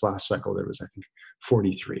 This last cycle, there was, I think,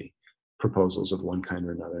 43 proposals of one kind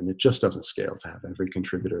or another, and it just doesn't scale to have every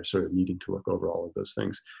contributor sort of needing to look over all of those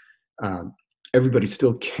things. Everybody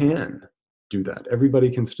still can do that. Everybody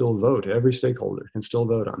can still vote. Every stakeholder can still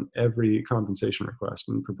vote on every compensation request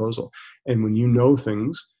and proposal. And when you know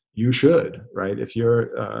things, you should, right? If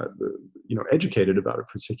you're, educated about a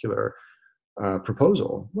particular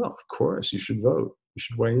proposal, well, of course, you should vote. You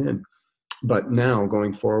should weigh in. But now,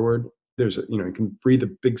 going forward, there's, you can breathe a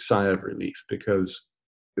big sigh of relief, because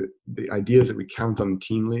the idea is that we count on the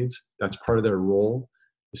team leads. That's part of their role,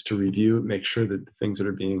 is to review, make sure that the things that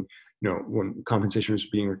are being, when compensation is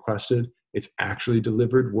being requested, it's actually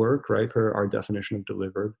delivered work, right? Per our definition of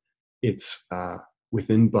delivered. It's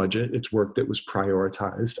within budget. It's work that was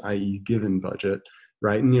prioritized, i.e. given budget,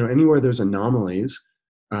 right? And, anywhere there's anomalies,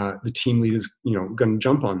 the team lead is, going to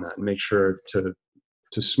jump on that and make sure to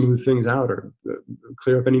smooth things out, or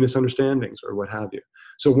clear up any misunderstandings or what have you.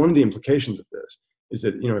 So one of the implications of this is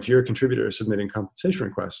that, if you're a contributor submitting compensation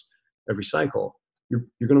requests every cycle, you're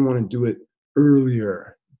going to want to do it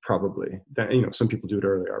earlier, probably. Some people do it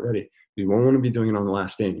early already. You won't want to be doing it on the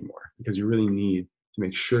last day anymore, because you really need to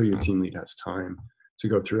make sure your team lead has time to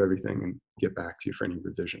go through everything and get back to you for any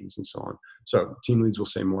revisions and so on. So team leads will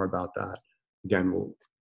say more about that. Again, we'll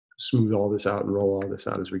smooth all this out and roll all this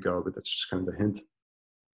out as we go, but that's just kind of a hint.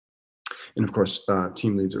 And of course,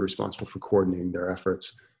 team leads are responsible for coordinating their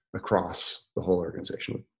efforts across the whole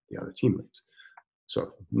organization with the other team leads.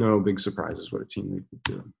 So no big surprises what a team lead would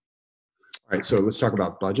do. All right, so let's talk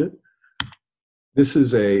about budget. This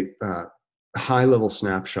is a high-level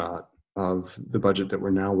snapshot of the budget that we're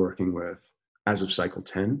now working with as of cycle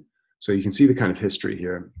 10. So you can see the kind of history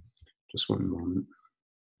here. Just one moment.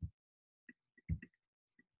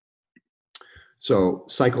 So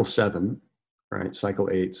cycle 7, right? Cycle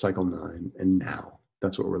 8, cycle 9, and now.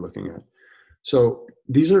 That's what we're looking at. So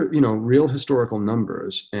these are, real historical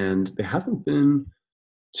numbers, and they haven't been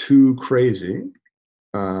too crazy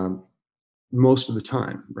most of the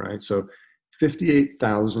time, right? So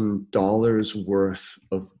 $58,000 worth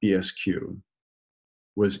of BSQ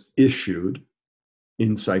was issued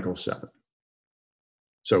in cycle 7.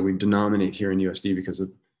 So we denominate here in USD because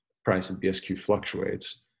the price of BSQ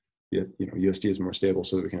fluctuates. USD is more stable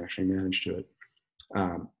so that we can actually manage to it.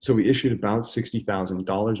 So we issued about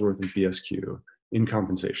 $60,000 worth of BSQ in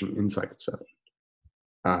compensation in cycle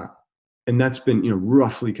 7. And that's been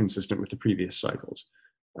roughly consistent with the previous cycles,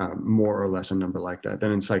 more or less a number like that.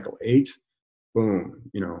 Then in cycle 8, boom,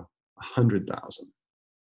 100,000.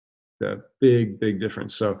 The big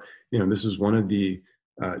difference. So this is one of the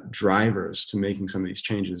drivers to making some of these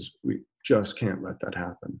changes. We just can't let that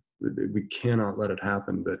happen. We cannot let it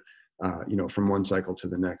happen that from one cycle to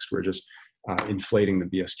the next we're just inflating the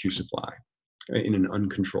BSQ supply in an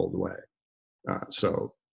uncontrolled way.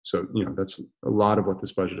 So that's a lot of what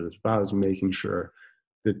this budget is about, is making sure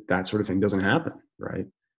that that sort of thing doesn't happen, right?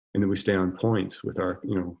 And that we stay on point with our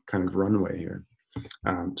kind of runway here.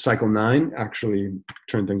 Cycle 9 actually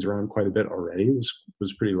turned things around quite a bit already. It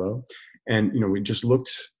was pretty low. And we just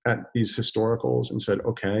looked at these historicals and said,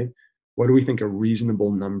 okay, what do we think a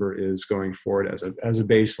reasonable number is going forward as a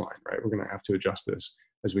baseline, right? We're going to have to adjust this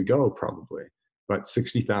as we go probably, but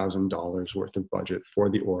 $60,000 worth of budget for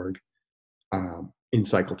the org in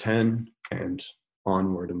cycle 10 and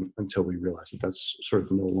onward until we realize that that's sort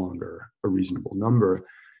of no longer a reasonable number.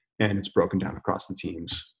 And it's broken down across the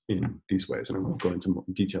teams in these ways. And I won't go into more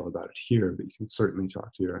detail about it here, but you can certainly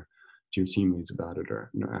talk to your team leads about it,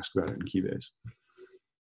 or ask about it in Keybase.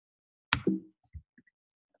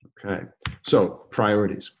 Okay, so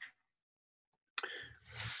priorities.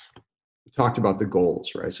 We talked about the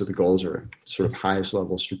goals, right? So the goals are sort of highest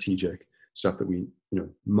level strategic stuff that we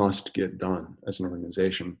must get done as an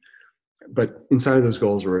organization. But inside of those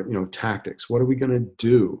goals are tactics. What are we going to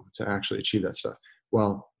do to actually achieve that stuff?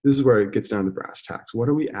 Well, this is where it gets down to brass tacks. What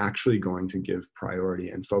are we actually going to give priority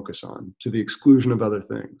and focus on to the exclusion of other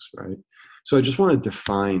things, right? So I just want to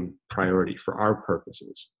define priority for our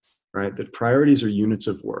purposes, right? That priorities are units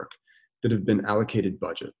of work that have been allocated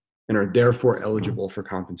budget and are therefore eligible for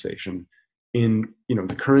compensation in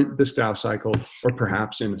the current Bisq DAO cycle, or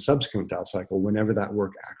perhaps in a subsequent DAO cycle, whenever that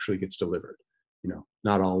work actually gets delivered.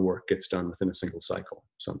 Not all work gets done within a single cycle.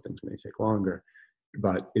 Some things may take longer,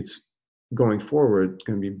 but it's going forward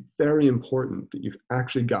going to be very important that you've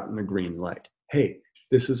actually gotten the green light. Hey,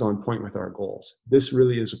 this is on point with our goals. This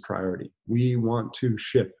really is a priority. We want to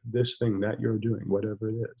ship this thing that you're doing, whatever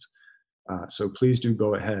it is. So please do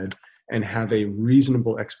go ahead and have a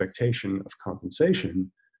reasonable expectation of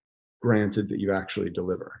compensation, granted that you actually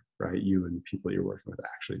deliver, right? You and the people you're working with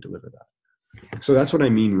actually deliver that. So that's what I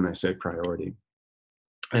mean when I say priority.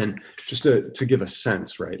 And just to give a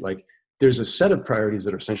sense, right? Like, there's a set of priorities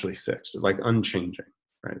that are essentially fixed, like unchanging,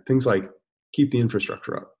 right? Things like keep the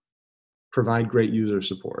infrastructure up, provide great user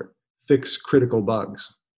support, fix critical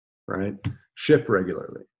bugs, right? Ship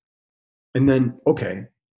regularly. And then, okay,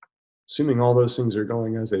 assuming all those things are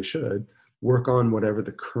going as they should, work on whatever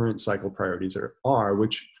the current cycle priorities are,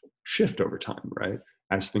 which shift over time, right?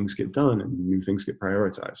 As things get done and new things get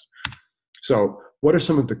prioritized. So what are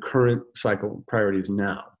some of the current cycle priorities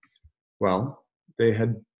now? Well, they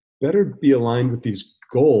had better be aligned with these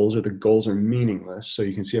goals, or the goals are meaningless. So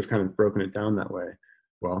you can see I've kind of broken it down that way.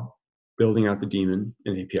 Well, building out the daemon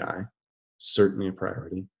and API, certainly a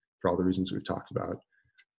priority for all the reasons we've talked about.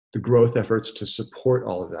 The growth efforts to support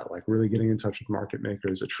all of that, like really getting in touch with market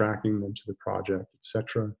makers, attracting them to the project,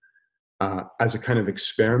 etc. As a kind of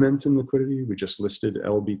experiment in liquidity, we just listed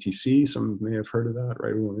LBTC. Some may have heard of that,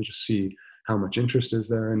 right? We want to just see how much interest is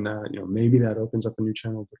there in that. Maybe that opens up a new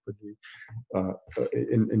channel of liquidity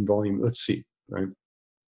in volume. Let's see, right?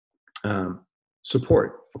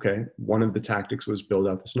 Support, okay. One of the tactics was build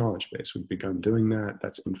out this knowledge base. We've begun doing that.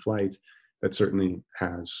 That's in flight. That certainly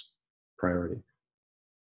has priority.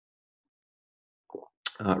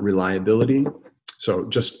 Reliability. So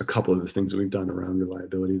just a couple of the things that we've done around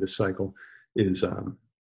reliability this cycle is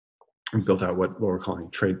we built out what we're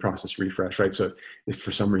calling trade process refresh, right? So if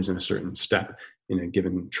for some reason a certain step in a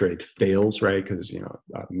given trade fails, right, because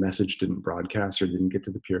a message didn't broadcast or didn't get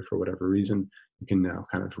to the peer for whatever reason, you can now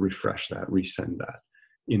kind of refresh that, resend that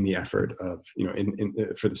in the effort of,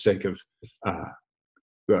 for the sake of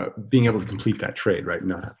being able to complete that trade, right?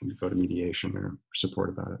 Not having to go to mediation or support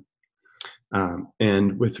about it.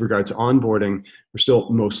 And with regard to onboarding, we're still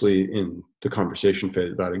mostly in the conversation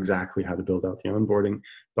phase about exactly how to build out the onboarding,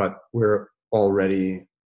 but we're already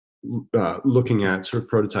looking at sort of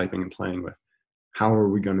prototyping and playing with how are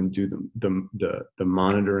we going to do the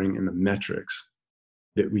monitoring and the metrics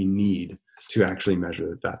that we need to actually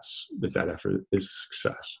measure that effort is a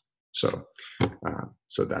success. So,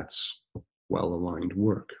 so that's well-aligned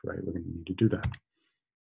work, right? We're going to need to do that.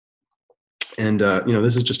 And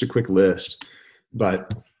this is just a quick list,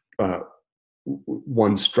 but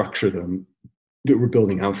one structure that we're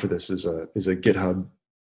building out for this is a GitHub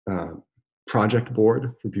project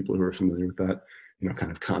board, for people who are familiar with that,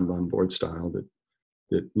 kind of Kanban board style that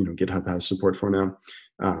GitHub has support for now.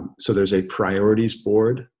 So there's a priorities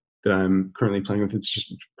board that I'm currently playing with. It's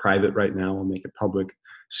just private right now. I'll make it public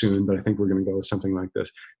soon, but I think we're going to go with something like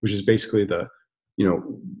this, which is basically the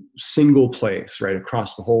single place right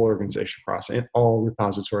across the whole organization, across all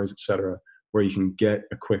repositories, et cetera, where you can get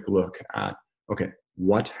a quick look at, okay,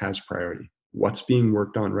 what has priority? What's being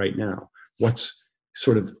worked on right now? What's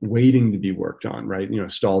sort of waiting to be worked on, right?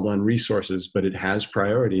 Stalled on resources, but it has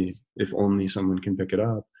priority if only someone can pick it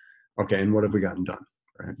up. Okay, and what have we gotten done,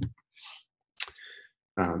 right?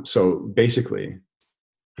 So basically,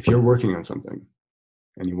 if you're working on something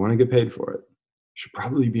and you want to get paid for it, you should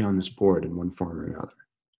probably be on this board in one form or another,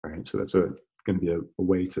 right? So that's going to be a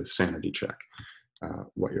way to sanity check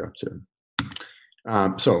what you're up to.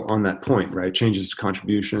 So on that point, right, changes to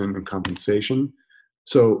contribution and compensation.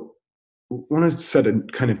 So I want to set a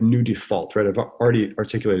kind of new default, right? I've already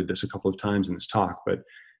articulated this a couple of times in this talk, but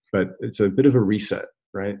it's a bit of a reset,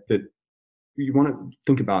 right? That you want to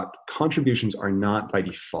think about contributions are not by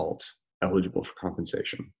default eligible for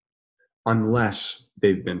compensation unless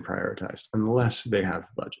they've been prioritized, unless they have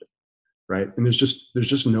budget, right? And there's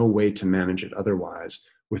just no way to manage it otherwise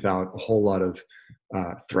without a whole lot of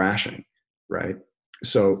thrashing, right?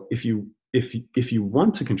 So if you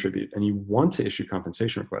want to contribute and you want to issue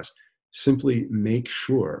compensation requests, simply make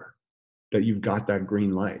sure that you've got that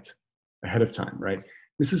green light ahead of time, right?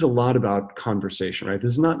 This is a lot about conversation, right?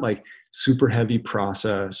 This is not like super heavy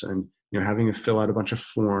process and having to fill out a bunch of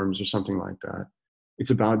forms or something like that. It's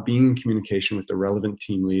about being in communication with the relevant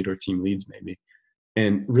team lead or team leads maybe,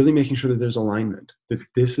 and really making sure that there's alignment, that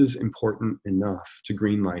this is important enough to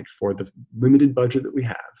green light for the limited budget that we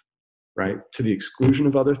have, right? To the exclusion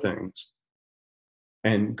of other things,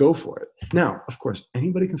 and go for it. Now, of course,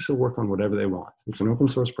 anybody can still work on whatever they want. It's an open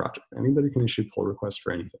source project. Anybody can issue pull requests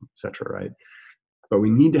for anything, et cetera, right? But we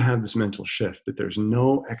need to have this mental shift that there's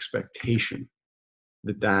no expectation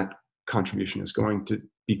that contribution is going to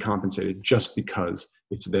be compensated just because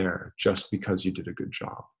it's there, just because you did a good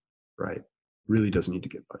job, right? Really doesn't need to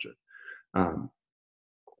get budget.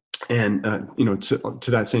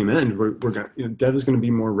 To that same end, we're going, Dev is going to be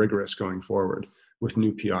more rigorous going forward with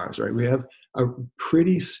new PRs, right? We have a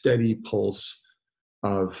pretty steady pulse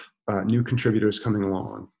of new contributors coming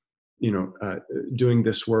along, doing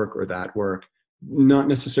this work or that work, not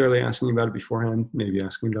necessarily asking about it beforehand, maybe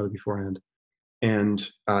asking about it beforehand. And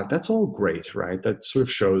that's all great, right? That sort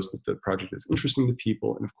of shows that the project is interesting to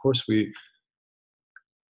people. And of course,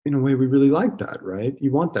 in a way, we really like that, right?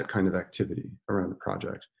 You want that kind of activity around the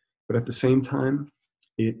project. But at the same time,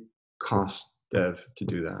 it costs Dev to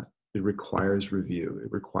do that. It requires review.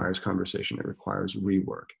 It requires conversation. It requires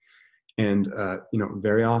rework. And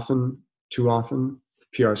very often, too often,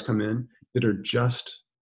 PRs come in that are just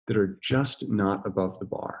not above the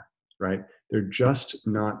bar, right? They're just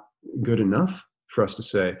not good enough for us to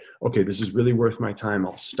say, okay, this is really worth my time.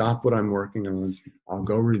 I'll stop what I'm working on. I'll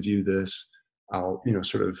go review this. I'll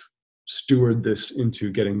sort of steward this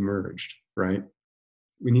into getting merged, right?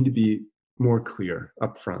 We need to be more clear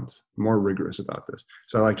upfront, more rigorous about this.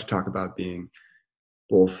 So I like to talk about being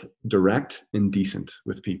both direct and decent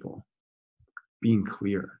with people. Being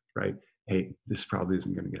clear, right? Hey, this probably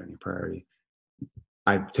isn't going to get any priority.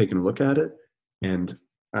 I've taken a look at it, and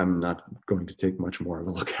I'm not going to take much more of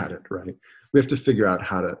a look at it, right? We have to figure out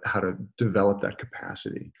how to develop that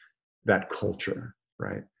capacity, that culture,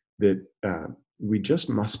 right? That we just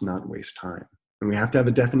must not waste time. And we have to have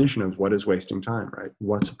a definition of what is wasting time, right?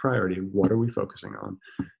 What's a priority? What are we focusing on?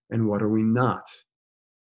 And what are we not?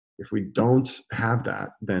 If we don't have that,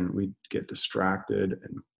 then we get distracted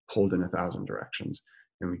and pulled in 1,000 directions,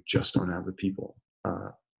 and we just don't have the people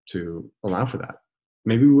to allow for that.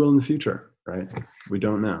 Maybe we will in the future, right? We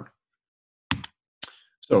don't know.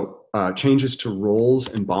 So changes to roles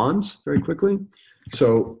and bonds very quickly.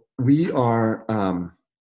 So we are,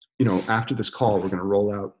 after this call, we're going to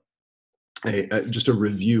roll out just a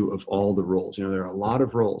review of all the roles. There are a lot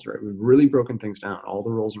of roles, right? We've really broken things down, all the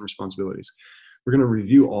roles and responsibilities. We're going to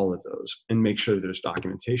review all of those and make sure that there's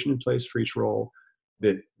documentation in place for each role,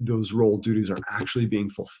 that those role duties are actually being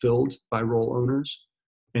fulfilled by role owners,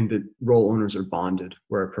 and that role owners are bonded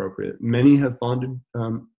where appropriate. Many have bonded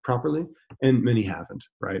properly, and many haven't,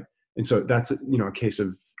 right? And so that's a case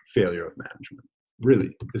of failure of management.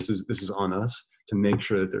 really, this is on us to make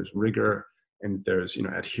sure that there's rigor and there's,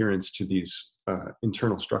 adherence to these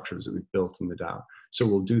internal structures that we've built in the DAO. So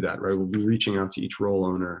we'll do that, right? We'll be reaching out to each role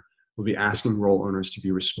owner. We'll be asking role owners to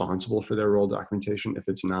be responsible for their role documentation if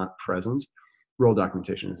it's not present. Role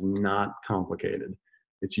documentation is not complicated.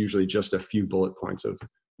 It's usually just a few bullet points of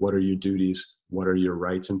what are your duties, what are your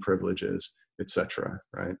rights and privileges, etc.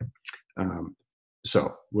 Right?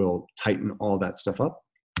 So we'll tighten all that stuff up.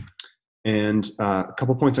 And a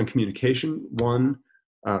couple points on communication. One,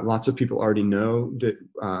 lots of people already know that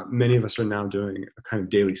many of us are now doing a kind of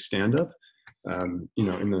daily stand-up, in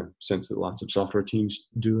the sense that lots of software teams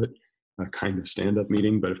do it, a kind of stand-up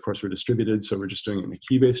meeting, but of course we're distributed, so we're just doing it in the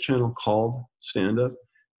Keybase channel called stand-up.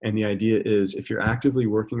 And the idea is if you're actively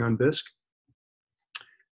working on Bisq,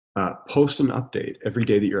 post an update every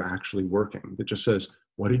day that you're actually working that just says,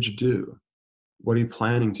 what did you do? What are you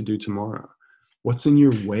planning to do tomorrow? What's in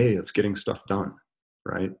your way of getting stuff done,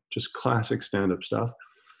 right? Just classic stand-up stuff.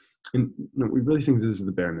 And we really think this is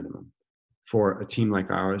the bare minimum for a team like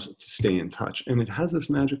ours to stay in touch. And it has this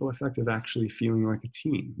magical effect of actually feeling like a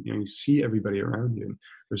team. You see everybody around you, and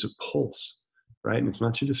there's a pulse, right? And it's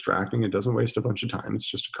not too distracting. It doesn't waste a bunch of time. It's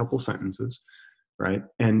just a couple sentences, right?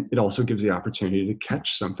 And it also gives the opportunity to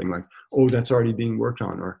catch something like, oh, that's already being worked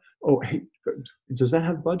on, or, oh, hey, does that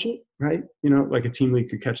have budget, right? Like a team lead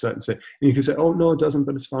could catch that and say, and you could say, oh, no, it doesn't,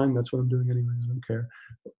 but it's fine. That's what I'm doing anyway. I don't care,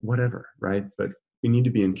 whatever, right? But we need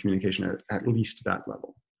to be in communication at least that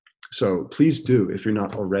level. So please do, if you're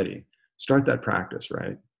not already, start that practice,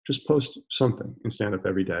 right? Just post something in stand-up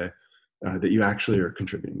every day that you actually are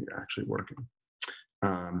contributing, you're actually working.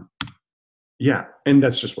 Yeah, and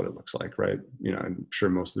that's just what it looks like, right? I'm sure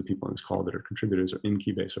most of the people on this call that are contributors are in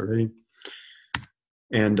Keybase already.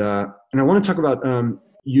 And I want to talk about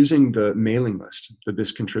using the mailing list, the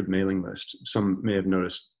Bisq Contrib mailing list. Some may have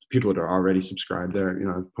noticed people that are already subscribed there.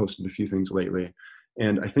 I've posted a few things lately.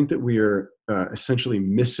 And I think that we are essentially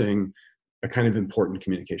missing a kind of important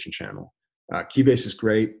communication channel. Keybase is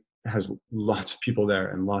great, has lots of people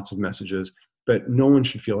there and lots of messages, but no one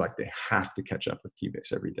should feel like they have to catch up with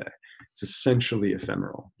Keybase every day. It's essentially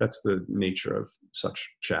ephemeral. That's the nature of such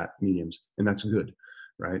chat mediums, and that's good,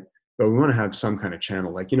 right? But we want to have some kind of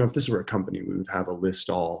channel. Like, if this were a company, we would have a list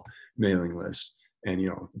all mailing list, and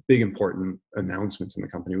big important announcements in the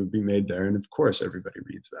company would be made there. And of course, everybody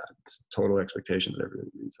reads that. It's total expectation that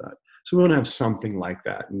everybody reads that. So we want to have something like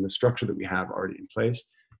that. And the structure that we have already in place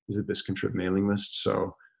is a Bisq Contrib mailing list.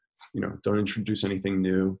 So, don't introduce anything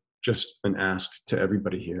new. Just an ask to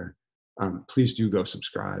everybody here. Please do go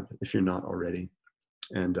subscribe if you're not already.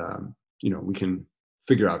 And, we can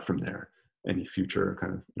figure out from there any future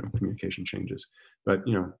kind of communication changes. But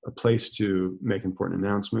a place to make important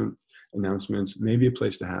announcements, maybe a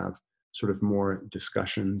place to have sort of more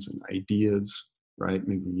discussions and ideas, right?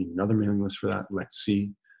 Maybe we need another mailing list for that. Let's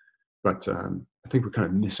see. But I think we're kind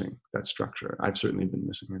of missing that structure. I've certainly been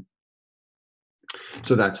missing it.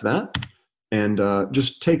 So that's that. And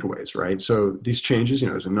just takeaways, right? So these changes,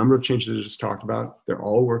 there's a number of changes I just talked about. They're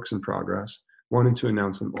all works in progress. Wanted to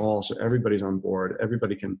announce them all so everybody's on board.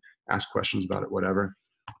 Everybody can ask questions about it, whatever.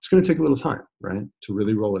 It's going to take a little time, right, to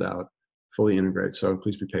really roll it out, fully integrate. So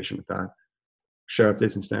please be patient with that. Share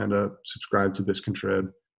updates and stand-up. Subscribe to Bisq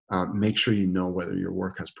Contrib. Make sure you know whether your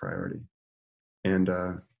work has priority. And,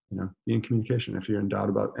 be in communication. If you're in doubt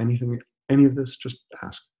about anything, any of this, just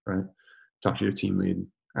ask, right? Talk to your team lead.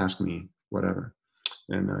 Ask me, whatever.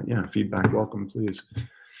 And feedback welcome, please.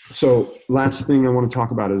 So last thing I want to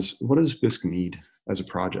talk about is, what does Bisq need as a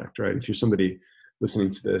project, right? If you're somebody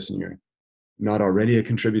listening to this and you're not already a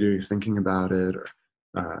contributor, you're thinking about it, or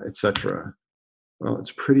et cetera, well,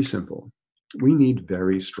 it's pretty simple. We need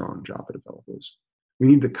very strong Java developers. We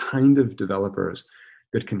need the kind of developers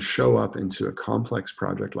that can show up into a complex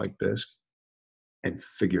project like Bisq and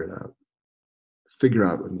figure it out. Figure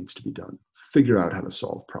out what needs to be done. Figure out how to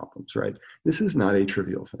solve problems, right? This is not a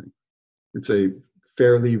trivial thing. It's a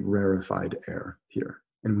fairly rarefied air here,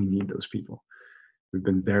 and we need those people. We've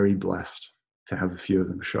been very blessed to have a few of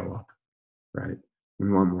them show up, right? We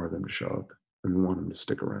want more of them to show up, and we want them to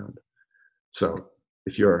stick around. So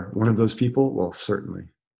if you're one of those people, well, certainly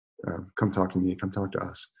come talk to me, come talk to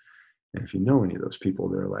us. And if you know any of those people,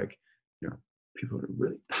 they're like, people that are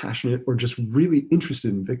really passionate or just really interested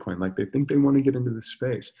in Bitcoin, like they think they want to get into this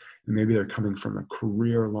space. And maybe they're coming from a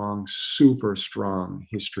career-long, super strong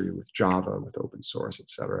history with Java, with open source, et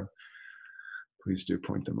cetera. Please do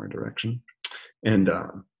point them our direction. And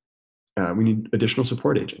we need additional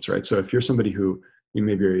support agents, right? So if you're somebody who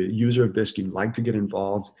maybe you're a user of Bisq, you'd like to get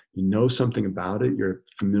involved, you know something about it, you're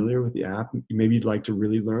familiar with the app, maybe you'd like to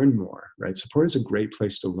really learn more, right? Support is a great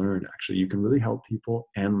place to learn, actually. You can really help people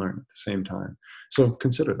and learn at the same time. So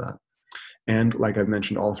consider that. And like I've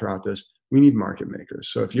mentioned all throughout this, we need market makers.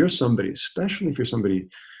 So if you're somebody, especially if you're somebody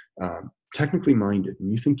technically minded and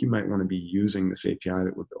you think you might want to be using this API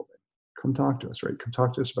that we're building, come talk to us, right? Come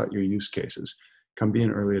talk to us about your use cases. Come be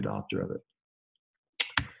an early adopter of it.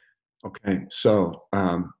 Okay, so,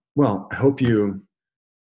 well, I hope you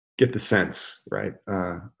get the sense, right,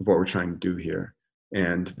 of what we're trying to do here,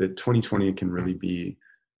 and that 2020 can really be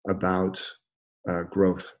about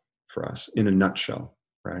growth for us in a nutshell,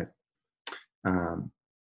 right?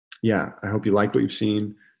 Yeah, I hope you like what you've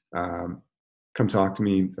seen. Come talk to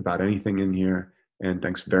me about anything in here, and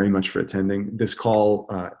thanks very much for attending. This call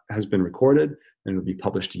has been recorded, and it'll be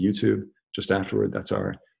published to YouTube just afterward. That's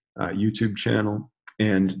our YouTube channel.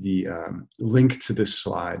 And the link to this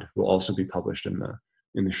slide will also be published in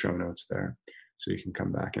the show notes there. So you can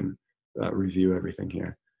come back and review everything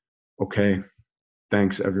here. Okay,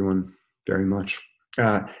 thanks everyone very much.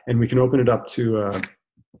 And we can open it up to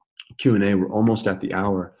Q&A. We're almost at the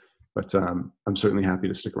hour, but I'm certainly happy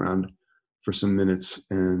to stick around for some minutes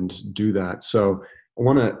and do that. So I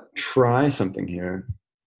wanna try something here,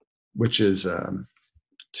 which is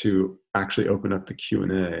to actually open up the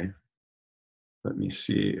Q&A. Let me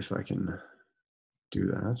see if I can do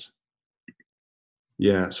that.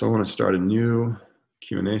 Yeah, so I want to start a new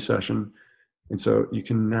Q&A session. And so you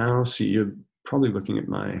can now see, you're probably looking at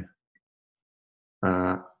my,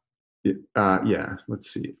 yeah,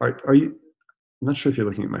 let's see. Are you, I'm not sure if you're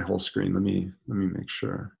looking at my whole screen. Let me make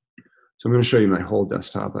sure. So I'm going to show you my whole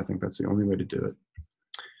desktop. I think that's the only way to do it.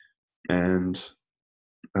 And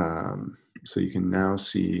so you can now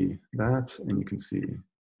see that, and you can see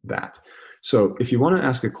that. So if you want to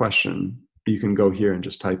ask a question, you can go here and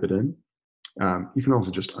just type it in. You can also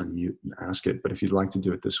just unmute and ask it, but if you'd like to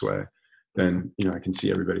do it this way, then I can see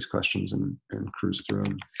everybody's questions and cruise through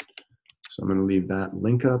them. So I'm going to leave that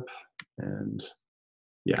link up, and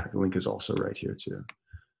yeah, the link is also right here too.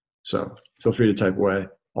 So feel free to type away.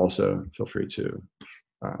 Also, feel free to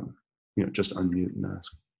just unmute and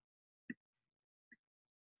ask.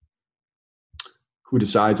 Who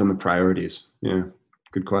decides on the priorities? Yeah,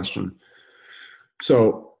 good question.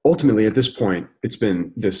 So ultimately, at this point, it's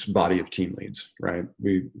been this body of team leads, right?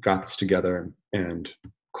 We got this together and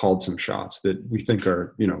called some shots that we think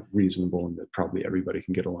are, reasonable and that probably everybody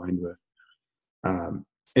can get aligned with. And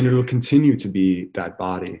it'll continue to be that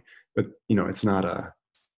body, but it's not a,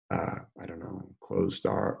 I don't know, closed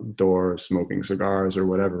door, smoking cigars or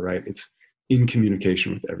whatever, right? It's in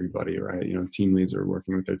communication with everybody, right? Team leads are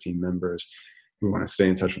working with their team members. We want to stay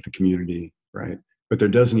in touch with the community, right? But there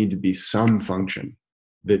does need to be some function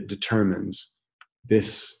that determines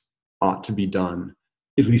this ought to be done,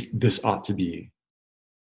 at least this ought to be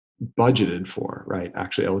budgeted for, right?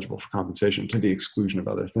 Actually eligible for compensation to the exclusion of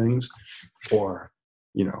other things, or,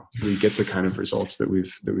 we get the kind of results that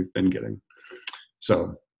we've been getting.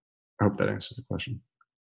 So I hope that answers the question.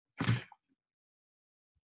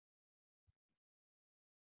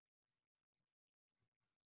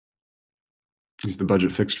 Is the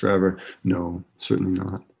budget fixed forever? No, certainly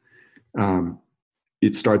not.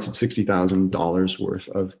 It starts at $60,000 worth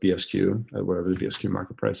of BSQ, at whatever the BSQ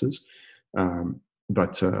market price is.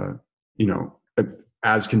 But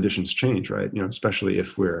as conditions change, right? Especially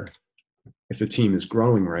if the team is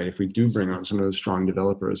growing, right? If we do bring on some of those strong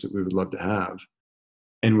developers that we would love to have,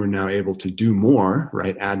 and we're now able to do more,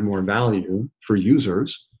 right? Add more value for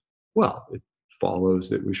users, well, it follows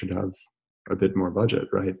that we should have a bit more budget,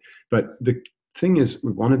 right? But the thing is,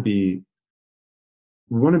 we want to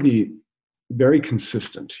be very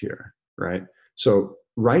consistent here, right? So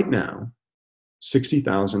right now,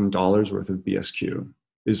 $60,000 worth of BSQ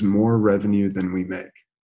is more revenue than we make,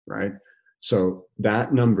 right? So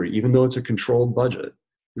that number, even though it's a controlled budget,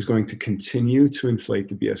 is going to continue to inflate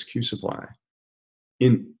the BSQ supply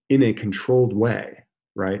in a controlled way,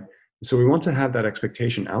 right? So we want to have that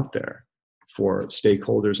expectation out there for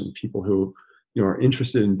stakeholders and people who are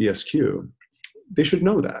interested in BSQ. They should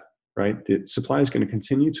know that, right? The supply is going to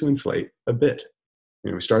continue to inflate a bit.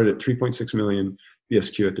 We started at 3.6 million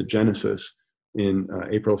BSQ at the genesis in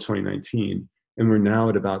April of 2019, and we're now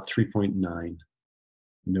at about 3.9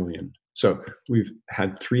 million. So we've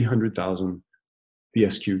had 300,000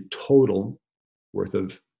 BSQ total worth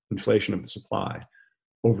of inflation of the supply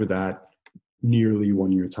over that nearly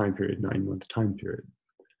 1 year time period, 9-month time period,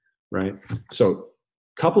 right? So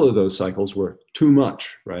a couple of those cycles were too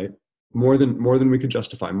much, right? More than we could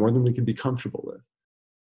justify, more than we could be comfortable with.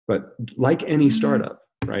 But like any startup,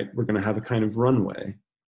 right? We're going to have a kind of runway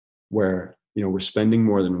where, we're spending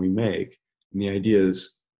more than we make. And the idea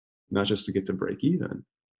is not just to get to break even,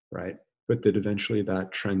 right? But that eventually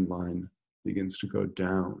that trend line begins to go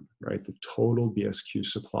down, right? The total BSQ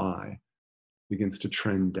supply begins to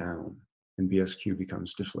trend down and BSQ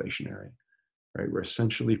becomes deflationary, right? We're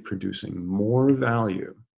essentially producing more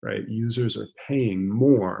value, right? Users are paying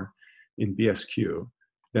more in BSQ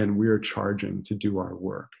than we're charging to do our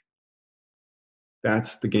work.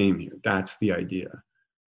 That's the game here. That's the idea.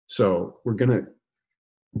 So we're going to,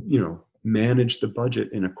 manage the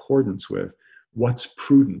budget in accordance with what's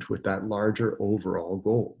prudent with that larger overall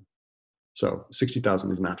goal. So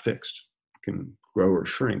 60,000 is not fixed. It can grow or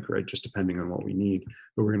shrink, right? Just depending on what we need.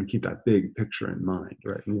 But we're going to keep that big picture in mind,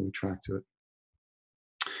 right? And really track to it.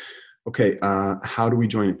 Okay, how do we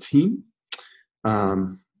join a team?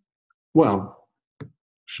 Well,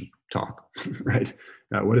 should talk, right?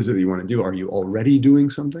 What is it that you want to do? Are you already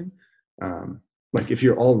doing something? Like if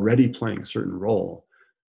you're already playing a certain role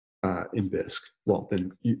in Bisq, well,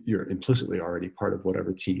 then you're implicitly already part of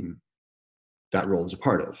whatever team that role is a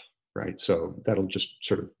part of, right? So that'll just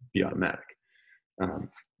sort of be automatic.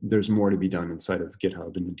 There's more to be done inside of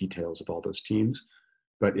GitHub in the details of all those teams.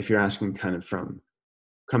 But if you're asking kind of from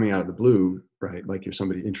coming out of the blue, right, like you're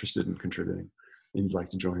somebody interested in contributing and you'd like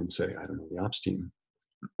to join, say, I don't know, the ops team,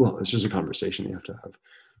 well, it's just a conversation you have to have.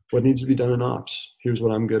 What needs to be done in ops? Here's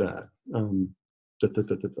what I'm good at,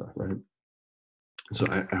 right? So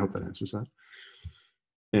I hope that answers that.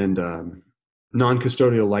 And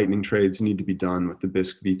non-custodial Lightning trades need to be done with the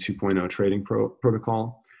Bisq v2.0 trading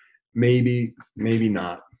protocol. Maybe, maybe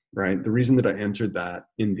not, right? The reason that I answered that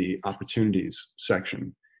in the opportunities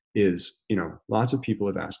section is, lots of people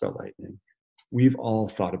have asked about Lightning. We've all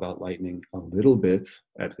thought about Lightning a little bit,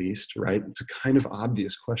 at least, right? It's a kind of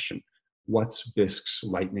obvious question. What's Bisq's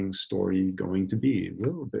Lightning story going to be?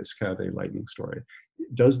 Will Bisq have a Lightning story?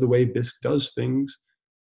 Does the way Bisq does things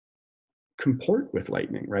comport with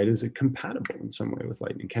Lightning, right? Is it compatible in some way with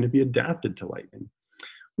Lightning? Can it be adapted to Lightning?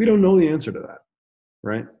 We don't know the answer to that,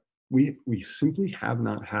 right? We simply have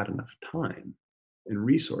not had enough time and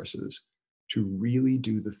resources to really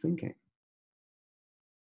do the thinking.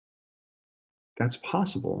 That's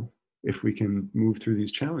possible if we can move through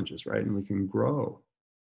these challenges, right? And we can grow.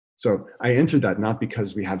 So I answered that not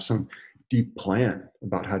because we have some deep plan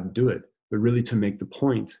about how to do it, but really to make the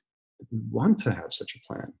point that we want to have such a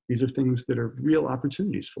plan. These are things that are real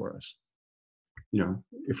opportunities for us,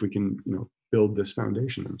 if we can, build this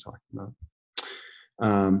foundation that I'm talking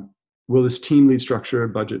about. Will this team lead structure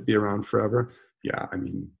budget be around forever? Yeah, I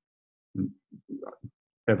mean,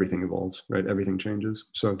 everything evolves, right? Everything changes.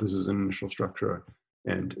 So this is an initial structure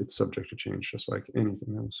and it's subject to change just like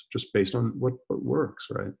anything else, just based on what works,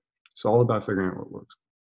 right? It's all about figuring out what works.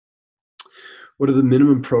 What are the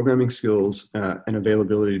minimum programming skills and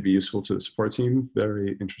availability to be useful to the support team?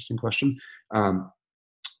 Very interesting question.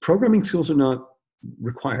 Programming skills are not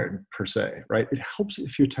required per se, right? It helps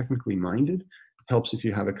if you're technically minded. It helps if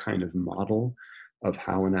you have a kind of model of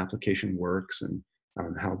how an application works and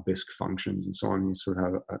how Bisq functions and so on. You sort of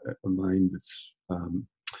have a mind that's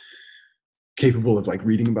capable of like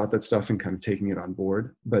reading about that stuff and kind of taking it on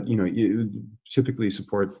board. But you typically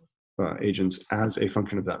support agents as a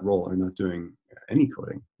function of that role are not doing any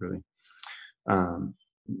coding really.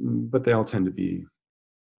 But they all tend to be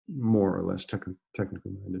more or less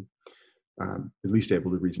technically minded, at least able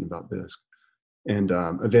to reason about Bisq. And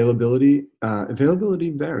availability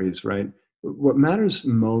varies, right? What matters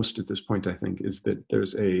most at this point, I think, is that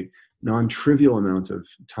there's a non-trivial amount of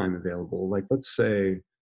time available. Like, let's say,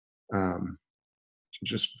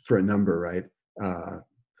 just for a number, right?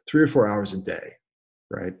 3 or 4 hours a day,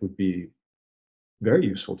 right, would be very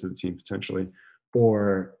useful to the team potentially.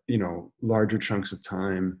 Or, larger chunks of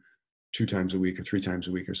time, 2 times a week or 3 times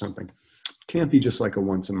a week or something. Can't be just like a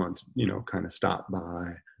once a month, kind of stop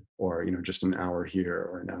by, or, just an hour here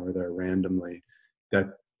or an hour there randomly.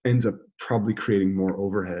 That ends up probably creating more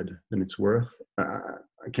overhead than it's worth.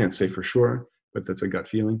 I can't say for sure, but that's a gut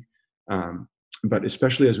feeling. But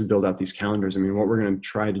especially as we build out these calendars, I mean, what we're going to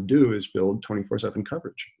try to do is build 24/7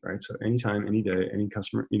 coverage, right? So anytime, any day, any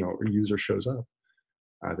customer, or user shows up,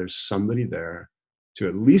 there's somebody there to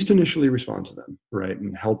at least initially respond to them, right?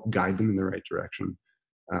 And help guide them in the right direction.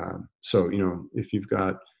 So, if you've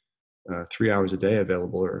got 3 hours a day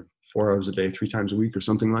available or 4 hours a day, 3 times a week or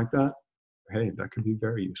something like that, hey, that could be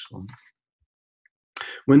very useful.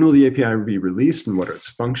 When will the API be released and what are its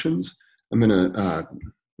functions? I'm going to,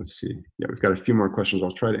 let's see. Yeah, we've got a few more questions.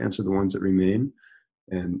 I'll try to answer the ones that remain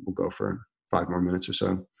and we'll go for 5 more minutes or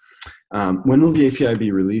so. When will the API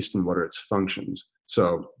be released and what are its functions?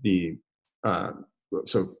 So the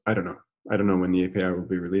so I don't know. I don't know when the API will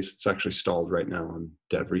be released. It's actually stalled right now on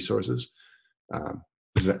dev resources.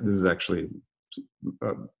 This is actually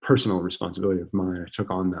a personal responsibility of mine. I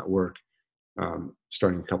took on that work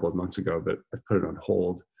starting a couple of months ago, but I put it on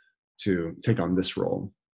hold to take on this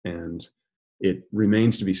role. And it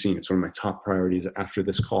remains to be seen. It's one of my top priorities after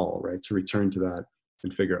this call, right? To return to that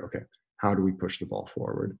and figure, okay, how do we push the ball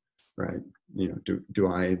forward, right? Do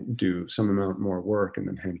I do some amount more work and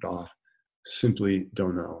then hand it off? Simply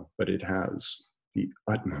don't know, but it has the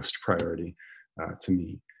utmost priority to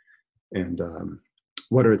me. And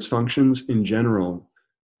what are its functions? In general,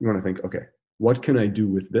 you want to think, okay, what can I do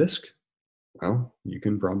with Bisq? Well, you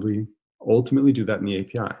can probably ultimately do that in the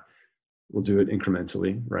API. We'll do it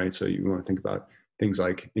incrementally, right? So you want to think about things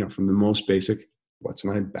like, from the most basic, what's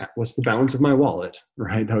the balance of my wallet,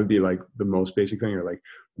 right? That would be like the most basic thing, or like,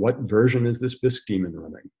 what version is this Bisq daemon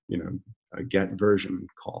running? A get version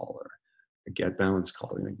call or a get balance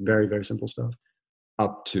call, very, very simple stuff,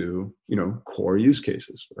 up to, core use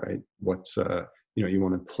cases, right? What's, you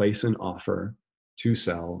want to place an offer to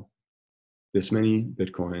sell this many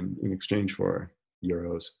Bitcoin in exchange for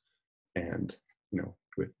euros, and,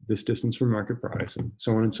 with this distance from market price, and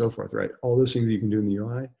so on and so forth, right? All those things you can do in the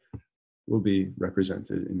UI will be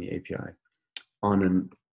represented in the API on an,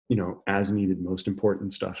 as needed, most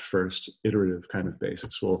important stuff first, iterative kind of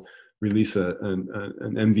basis. We'll release an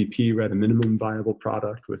MVP, right? A minimum viable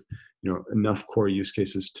product with, enough core use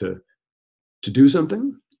cases to do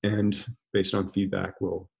something. And based on feedback,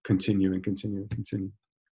 we'll continue and continue and continue.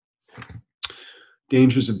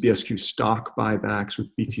 Dangers of BSQ stock buybacks with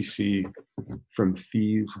BTC from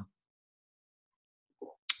fees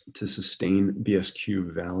to sustain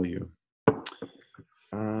BSQ value.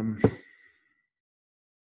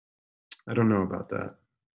 I don't know about that.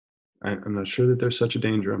 I'm not sure that there's such a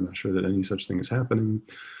danger. I'm not sure that any such thing is happening.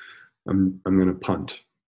 I'm going to punt.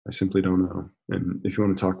 I simply don't know. And if you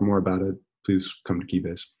want to talk more about it, please come to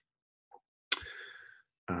Keybase.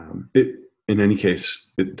 In any case,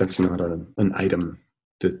 that's not an item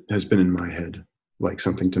that has been in my head, like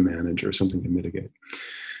something to manage or something to mitigate.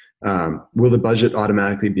 Will the budget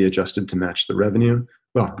automatically be adjusted to match the revenue?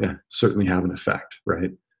 Well, yeah, certainly have an effect,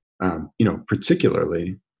 right?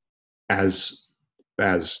 Particularly as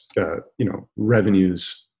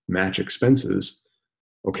revenues match expenses.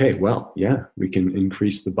 Okay, well, yeah, we can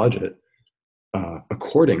increase the budget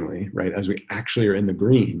accordingly, right? As we actually are in the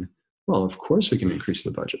green, well, of course we can increase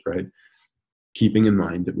the budget, right? Keeping in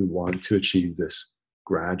mind that we want to achieve this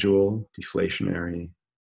gradual deflationary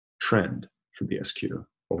trend for BSQ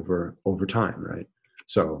over time, right?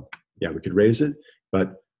 So yeah, we could raise it,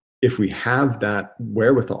 but if we have that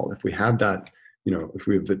wherewithal, if we have that, if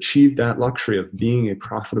we've achieved that luxury of being a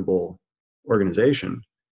profitable organization,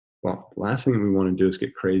 well, the last thing we want to do is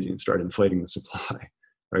get crazy and start inflating the supply,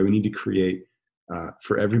 right? We need to create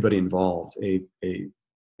for everybody involved a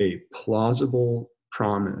plausible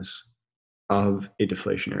promise of a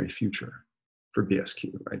deflationary future for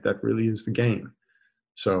BSQ, right? That really is the game.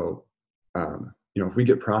 So, if we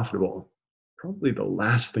get profitable, probably the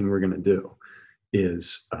last thing we're going to do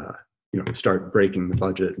is, start breaking the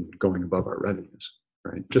budget and going above our revenues,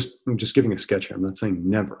 right? I'm just giving a sketch here. I'm not saying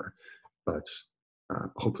never, but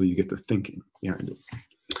hopefully you get the thinking behind it.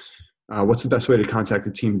 What's the best way to contact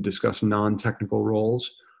the team to discuss non-technical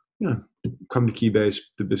roles? Come to Keybase,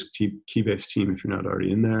 the Bisq Keybase team if you're not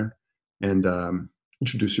already in there, and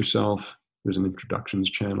introduce yourself. There's an introductions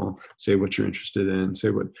channel. Say what you're interested in. Say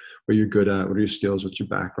what you're good at. What are your skills? What's your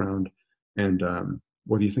background? And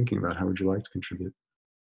what are you thinking about? How would you like to contribute?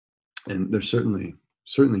 And there's certainly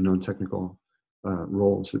non-technical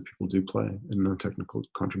roles that people do play and non-technical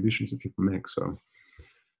contributions that people make. So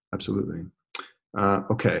absolutely.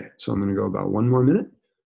 Okay, so I'm going to go about 1 more minute.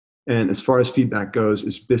 And as far as feedback goes,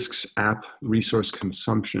 is Bisq's app resource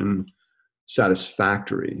consumption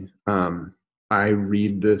satisfactory? I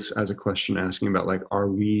read this as a question asking about, like,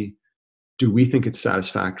 do we think it's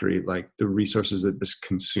satisfactory, like the resources that Bisq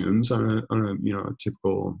consumes on a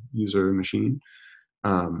typical user machine?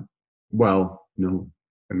 Well, no.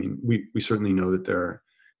 I mean, we certainly know that there are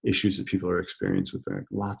issues that people are experiencing with, like,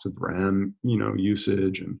 lots of RAM,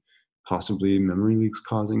 usage, and possibly memory leaks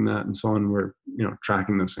causing that, and so on. We're,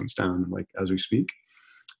 tracking those things down, like, as we speak.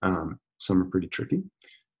 Some are pretty tricky,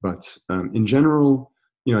 but in general,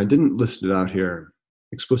 I didn't list it out here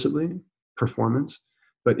explicitly, performance,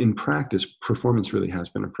 but in practice, performance really has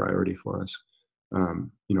been a priority for us,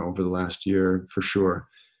 over the last year for sure.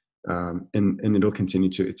 And it'll continue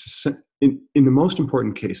to. It's in the most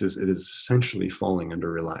important cases, it is essentially falling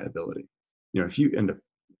under reliability. If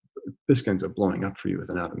Bisq ends up blowing up for you with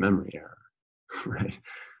an out of memory error, right?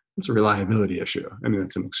 it's a reliability issue. I mean,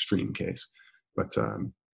 that's an extreme case, but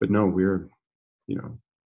no, we're, you know,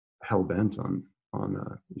 hell bent on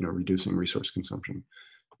you know, reducing resource consumption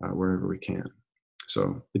wherever we can.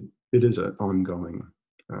 So it is an ongoing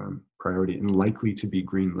priority and likely to be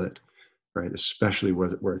greenlit, right? Especially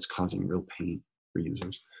where it's causing real pain for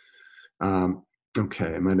users.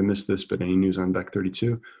 Okay, I might have missed this, but any news on Beck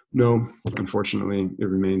 32? No, unfortunately, it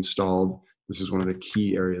remains stalled. This is one of the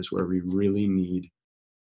key areas where we really need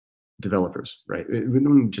developers, right? We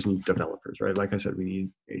don't just need developers, right? Like I said, we need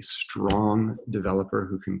a strong developer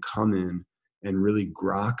who can come in and really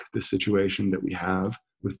grok the situation that we have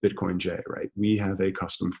with Bitcoin J, right? We have a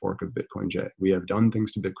custom fork of Bitcoin J. We have done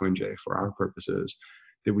things to Bitcoin J for our purposes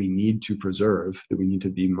that we need to preserve, that we need to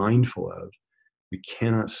be mindful of. We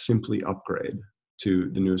cannot simply upgrade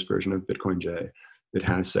to the newest version of Bitcoin J that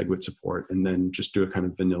has SegWit support and then just do a kind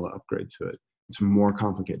of vanilla upgrade to it. It's more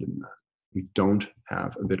complicated than that. We don't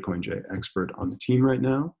have a Bitcoin J expert on the team right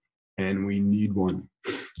now, and we need one,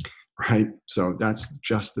 right? So that's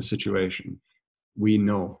just the situation. We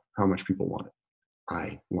know how much people want it.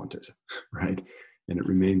 I want it, right? And it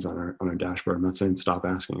remains on our dashboard. I'm not saying stop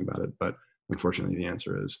asking about it, but unfortunately the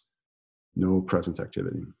answer is no present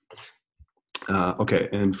activity. Okay,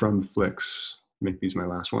 and from Flix, make these my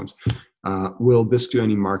last ones. Will Bisq do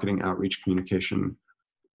any marketing outreach communication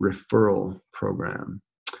referral program?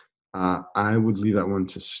 I would leave that one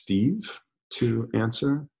to Steve to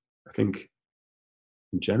answer. I think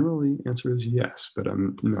generally the answer is yes, but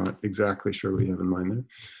I'm not exactly sure what you have in mind there.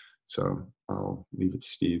 So I'll leave it to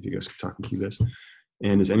Steve. You guys can talk through this.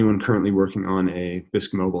 And is anyone currently working on a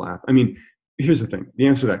Bisq mobile app? I mean, here's the thing. The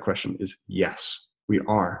answer to that question is yes. We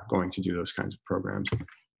are going to do those kinds of programs.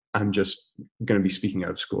 I'm just going to be speaking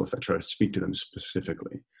out of school if I try to speak to them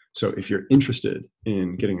specifically. So if you're interested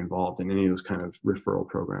in getting involved in any of those kind of referral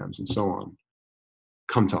programs and so on,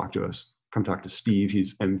 come talk to us. Come talk to Steve.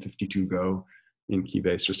 He's M52Go in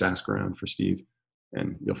Keybase. Just ask around for Steve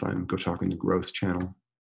and you'll find him. Go talk in the growth channel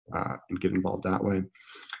and get involved that way.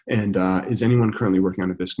 And is anyone currently working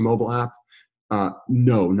on a Bisq mobile app?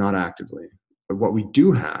 No, not actively. But what we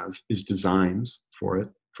do have is designs for it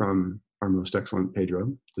from our most excellent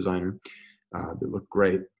Pedro designer that look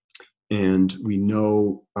great. And we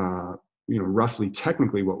know, you know, roughly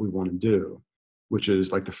technically what we want to do, which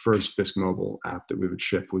is like the first Bisq mobile app that we would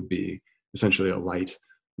ship would be essentially a light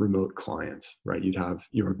remote client, right? You'd have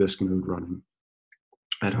your Bisq node running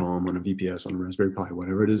at home on a VPS, on a Raspberry Pi,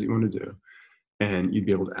 whatever it is that you want to do. And you'd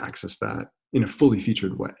be able to access that in a fully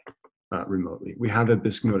featured way remotely. We have a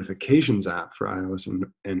Bisq notifications app for iOS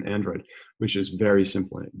and Android, which is very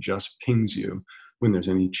simple. And it just pings you when there's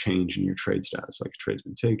any change in your trade status, like a trade's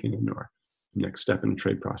been taken or next step in a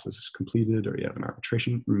trade process is completed, or you have an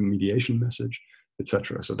arbitration remediation message,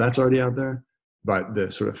 etc. So that's already out there. But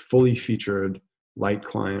the sort of fully featured light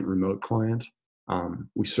client, remote client,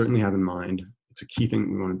 we certainly have in mind. It's a key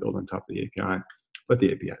thing we want to build on top of the API, but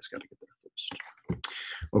the API's got to get there first.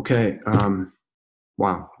 Okay.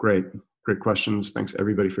 Wow, great questions. Thanks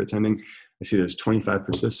everybody for attending. I see there's 25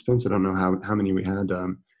 participants. I don't know how many we had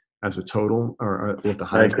as a total or with the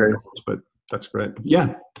highest, but that's great.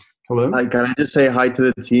 Yeah. Hello. Hi, can I just say hi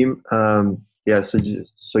to the team? Yeah,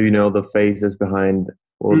 so you know the face that's behind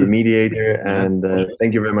the mediator, and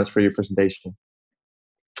thank you very much for your presentation.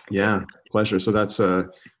 Yeah, pleasure. So that's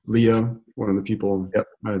Leo, one of the people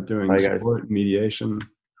doing support mediation.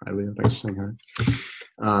 Hi, Leo. Thanks for saying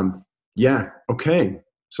hi. Yeah. Okay.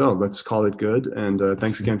 So let's call it good. And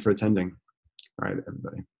thanks again for attending. All right,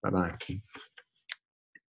 everybody. Bye-bye.